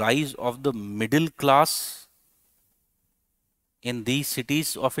 The rise of the middle class in these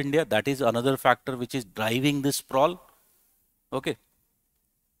cities of India. That is another factor which is driving this sprawl. Okay.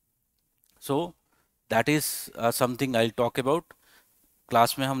 So that is something I'll talk about.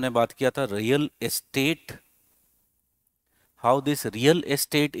 Class में हमने बात किया था real estate, how this real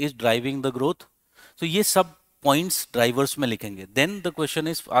estate is driving the growth. So ये सब points drivers में लिखेंगे. Then the question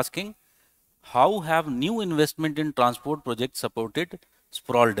is asking, how have new investment in transport projects supported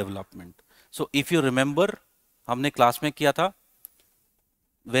sprawl development? So if you remember, हमने class में किया था,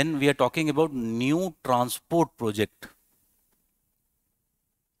 when we are talking about new transport project,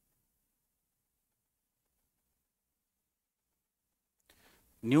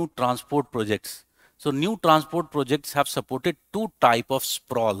 new transport projects. So new transport projects have supported two type of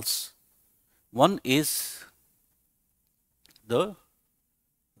sprawls. One is the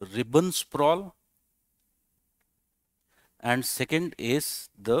ribbon sprawl and second is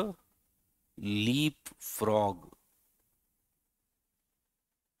the leapfrog.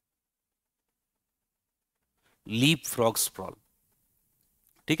 Leapfrog sprawl.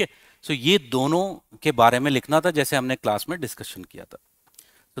 ठीक है. So ये दोनों के बारे में लिखना था जैसे हमने क्लास में डिस्कशन किया था.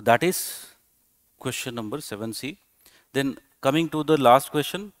 So that is question number 7C. Then coming to the last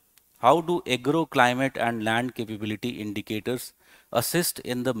question, how do agroclimate and land capability indicators assist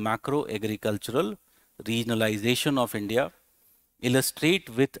in the macro agricultural regionalization of India? Illustrate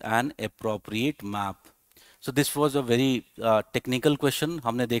with an appropriate map. So this was a very technical question.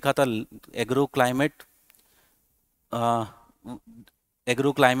 हमने देखा था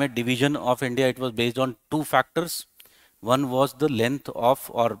agroclimate division of India. It was based on two factors. One was the length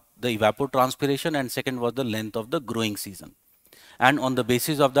of or the evapotranspiration and second was the length of the growing season. And on the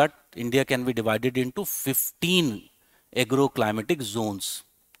basis of that, India can be divided into 15 agroclimatic zones.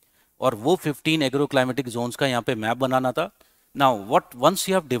 और वो 15 agroclimatic zones का यहाँ पे map बनाना था. Now, once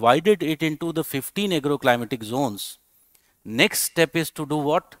you have divided it into the 15 agroclimatic zones, next step is to do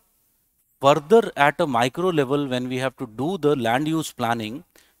what? Further at a micro level, when we have to do the land use planning,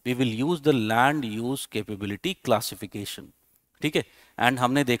 we will use the land use capability classification. ठीक है? And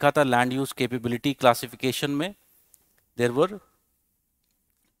हमने देखा था land use capability classification में there were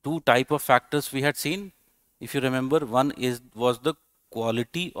two type of factors we had seen. If you remember, one was the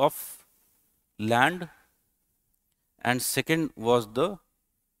quality of land, and second was the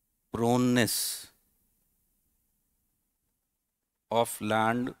proneness of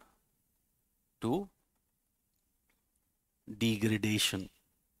land to degradation.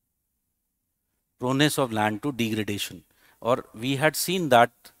 Proneness of land to degradation. Or we had seen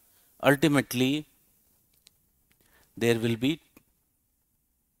that ultimately there will be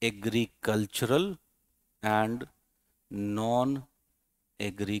agricultural and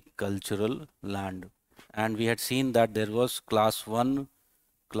non-agricultural land. And we had seen that there was class 1,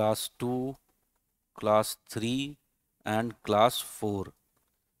 class 2, class 3 and class 4.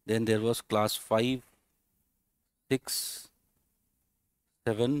 Then there was class 5, 6,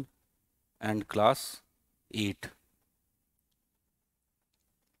 7 and class 8.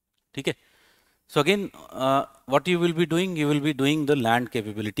 Okay. So again, what you will be doing the land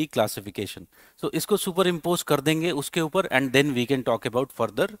capability classification. So इसको superimpose कर देंगे उसके ऊपर, and then we can talk about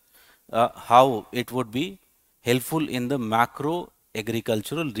further how it would be helpful in the macro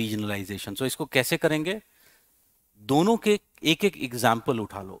agricultural regionalization. So इसको कैसे करेंगे? दोनों के एक एक एग्जाम्पल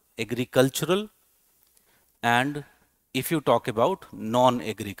उठा लो, agricultural and if you talk about non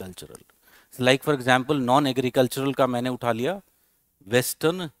agricultural. Like for example non agricultural का मैंने उठा लिया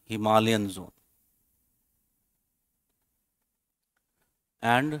western Himalayan zone,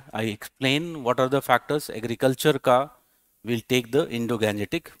 and I explain what are the factors. Agriculture ka will take the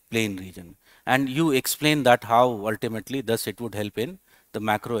Indo-Gangetic Plain region, and you explain that how ultimately thus it would help in the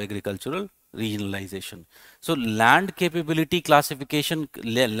macro agricultural regionalization. So land capability classification,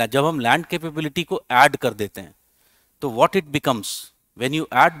 जब हम land capability को add कर देते हैं, तो what it becomes when you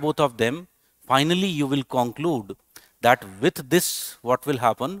add both of them, finally you will conclude that with this what will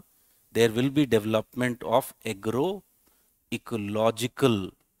happen, there will be development of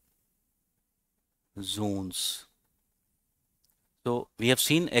ecological zones. So we have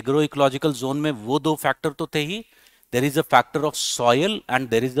seen agroecological zone में वो दो factor तो थे ही. There is a factor of soil and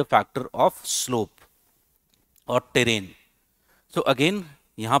there is the factor of slope or terrain. So again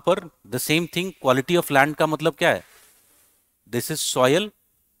यहाँ पर the same thing, quality of land का मतलब क्या है? This is soil,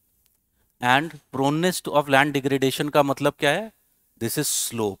 and proneness of land degradation का मतलब क्या है? This is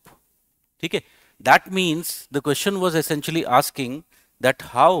slope. ठीक है? That means the question was essentially asking that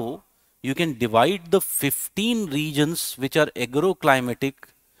how you can divide the 15 regions which are agroclimatic,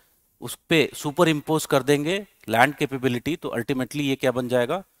 उस पे सुपर इम्पोज कर देंगे लैंड कैपेबिलिटी, तो अल्टीमेटली ये क्या बन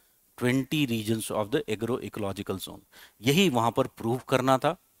जाएगा? 20 regions of the agro ecological zone. यही वहां पर प्रूव करना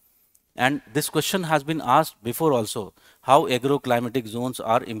था. And this question has been asked before also, how agroclimatic Jones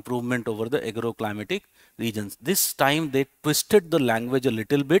are improvement over the agroclimatic regions. This time they twisted the language a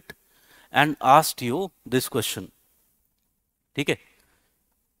little bit and asked you this question. ठीक है?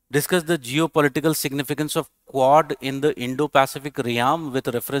 Discuss the geopolitical significance of Quad in the Indo-Pacific realm with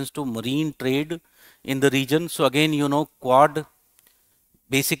reference to marine trade in the region. So again, you know, Quad,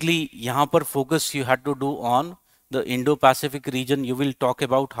 basically यहाँ पर focus you had to do on the Indo-Pacific region. You will talk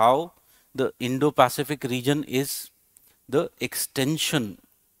about how the Indo-Pacific region is the extension.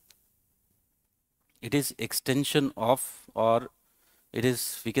 It is extension of, or it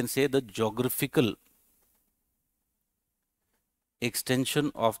is, we can say, the geographical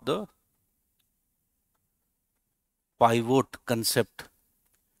extension of the pivot concept.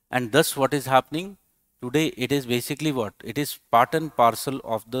 And thus what is happening today, it is basically what? It is part and parcel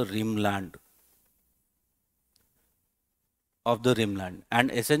of the rimland.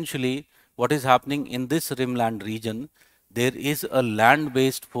 And essentially what is happening in this rimland region, there is a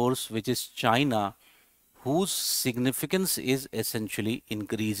land-based force which is China, whose significance is essentially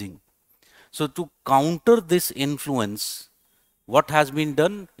increasing. So to counter this influence, what has been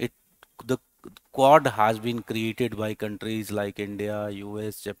done? The Quad has been created by countries like India,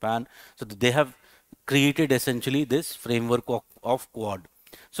 US, Japan. So they have created essentially this framework of Quad.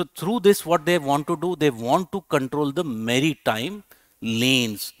 So through this, what they want to do, they want to control the maritime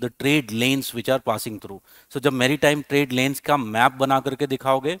lanes, the trade lanes which are passing through. So जब maritime trade lanes का map बना करके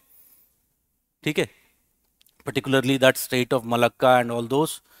दिखाओगे, ठीक है? Particularly that Strait of Malacca and all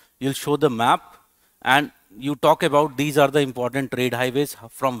those, you'll show the map and you talk about these are the important trade highways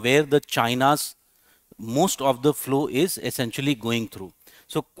from where the China's most of the flow is essentially going through.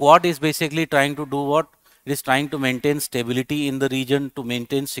 So Quad is basically trying to do what? It is trying to maintain stability in the region, to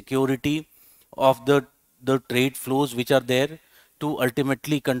maintain security of the trade flows which are there, to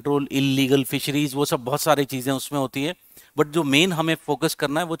ultimately control illegal fisheries. वो सब बहुत सारी चीजें उसमें होती है, but जो main हमें फोकस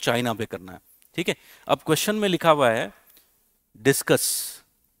करना है वो चाइना पे करना है. ठीक है. अब क्वेश्चन में लिखा हुआ है डिस्कस.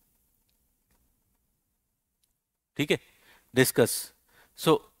 ठीक है, discuss.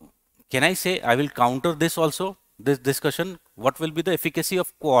 So can I say I will counter this also, this discussion? What will be the efficacy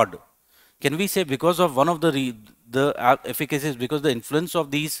of quad? Can we say because of one of the efficacies, because the influence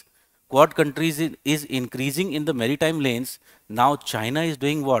of these quad countries is increasing in the maritime lanes, now China is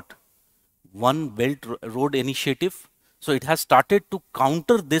doing what? One Belt Road initiative. So it has started to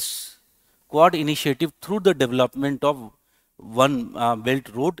counter this quad initiative through the development of one Belt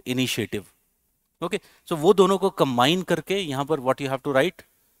Road initiative. Okay, so वो दोनों को combine करके यहाँ पर what you have to write?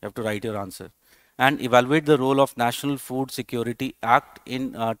 You have to write your answer. And evaluate the role of National Food Security Act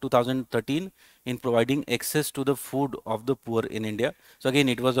in 2013 in providing access to the food of the poor in India. So again,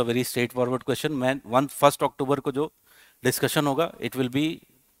 it was a very straightforward question. Man, 1st October को जो discussion होगा, it will be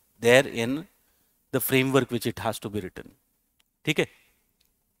there in the framework which it has to be written. ठीक है?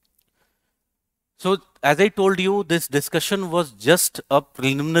 So as I told you, this discussion was just a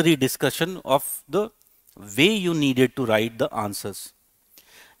preliminary discussion of the way you needed to write the answers.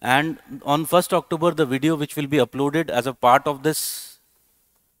 And on 1st October, the video which will be uploaded as a part of this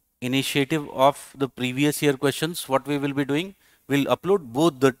initiative of the previous year questions, what we will be doing, we'll upload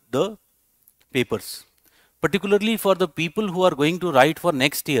both the papers. Particularly for the people who are going to write for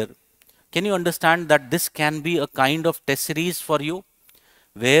next year, can you understand that this can be a kind of test series for you,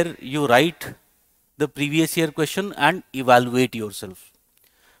 where you write the previous year question and evaluate yourself.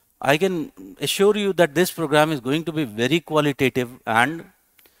 I can assure you that this program is going to be very qualitative, and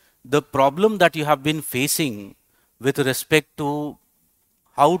the problem that you have been facing with respect to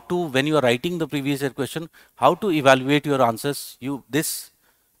how to, when you are writing the previous year question, how to evaluate your answers, this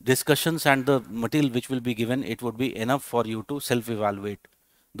discussions and the material which will be given, it would be enough for you to self-evaluate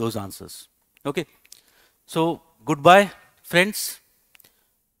those answers. Okay. So goodbye, friends.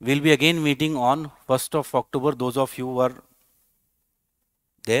 We'll be again meeting on 1st of October. Those of you who are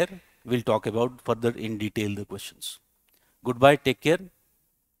there, we'll talk about further in detail the questions. Goodbye, take care.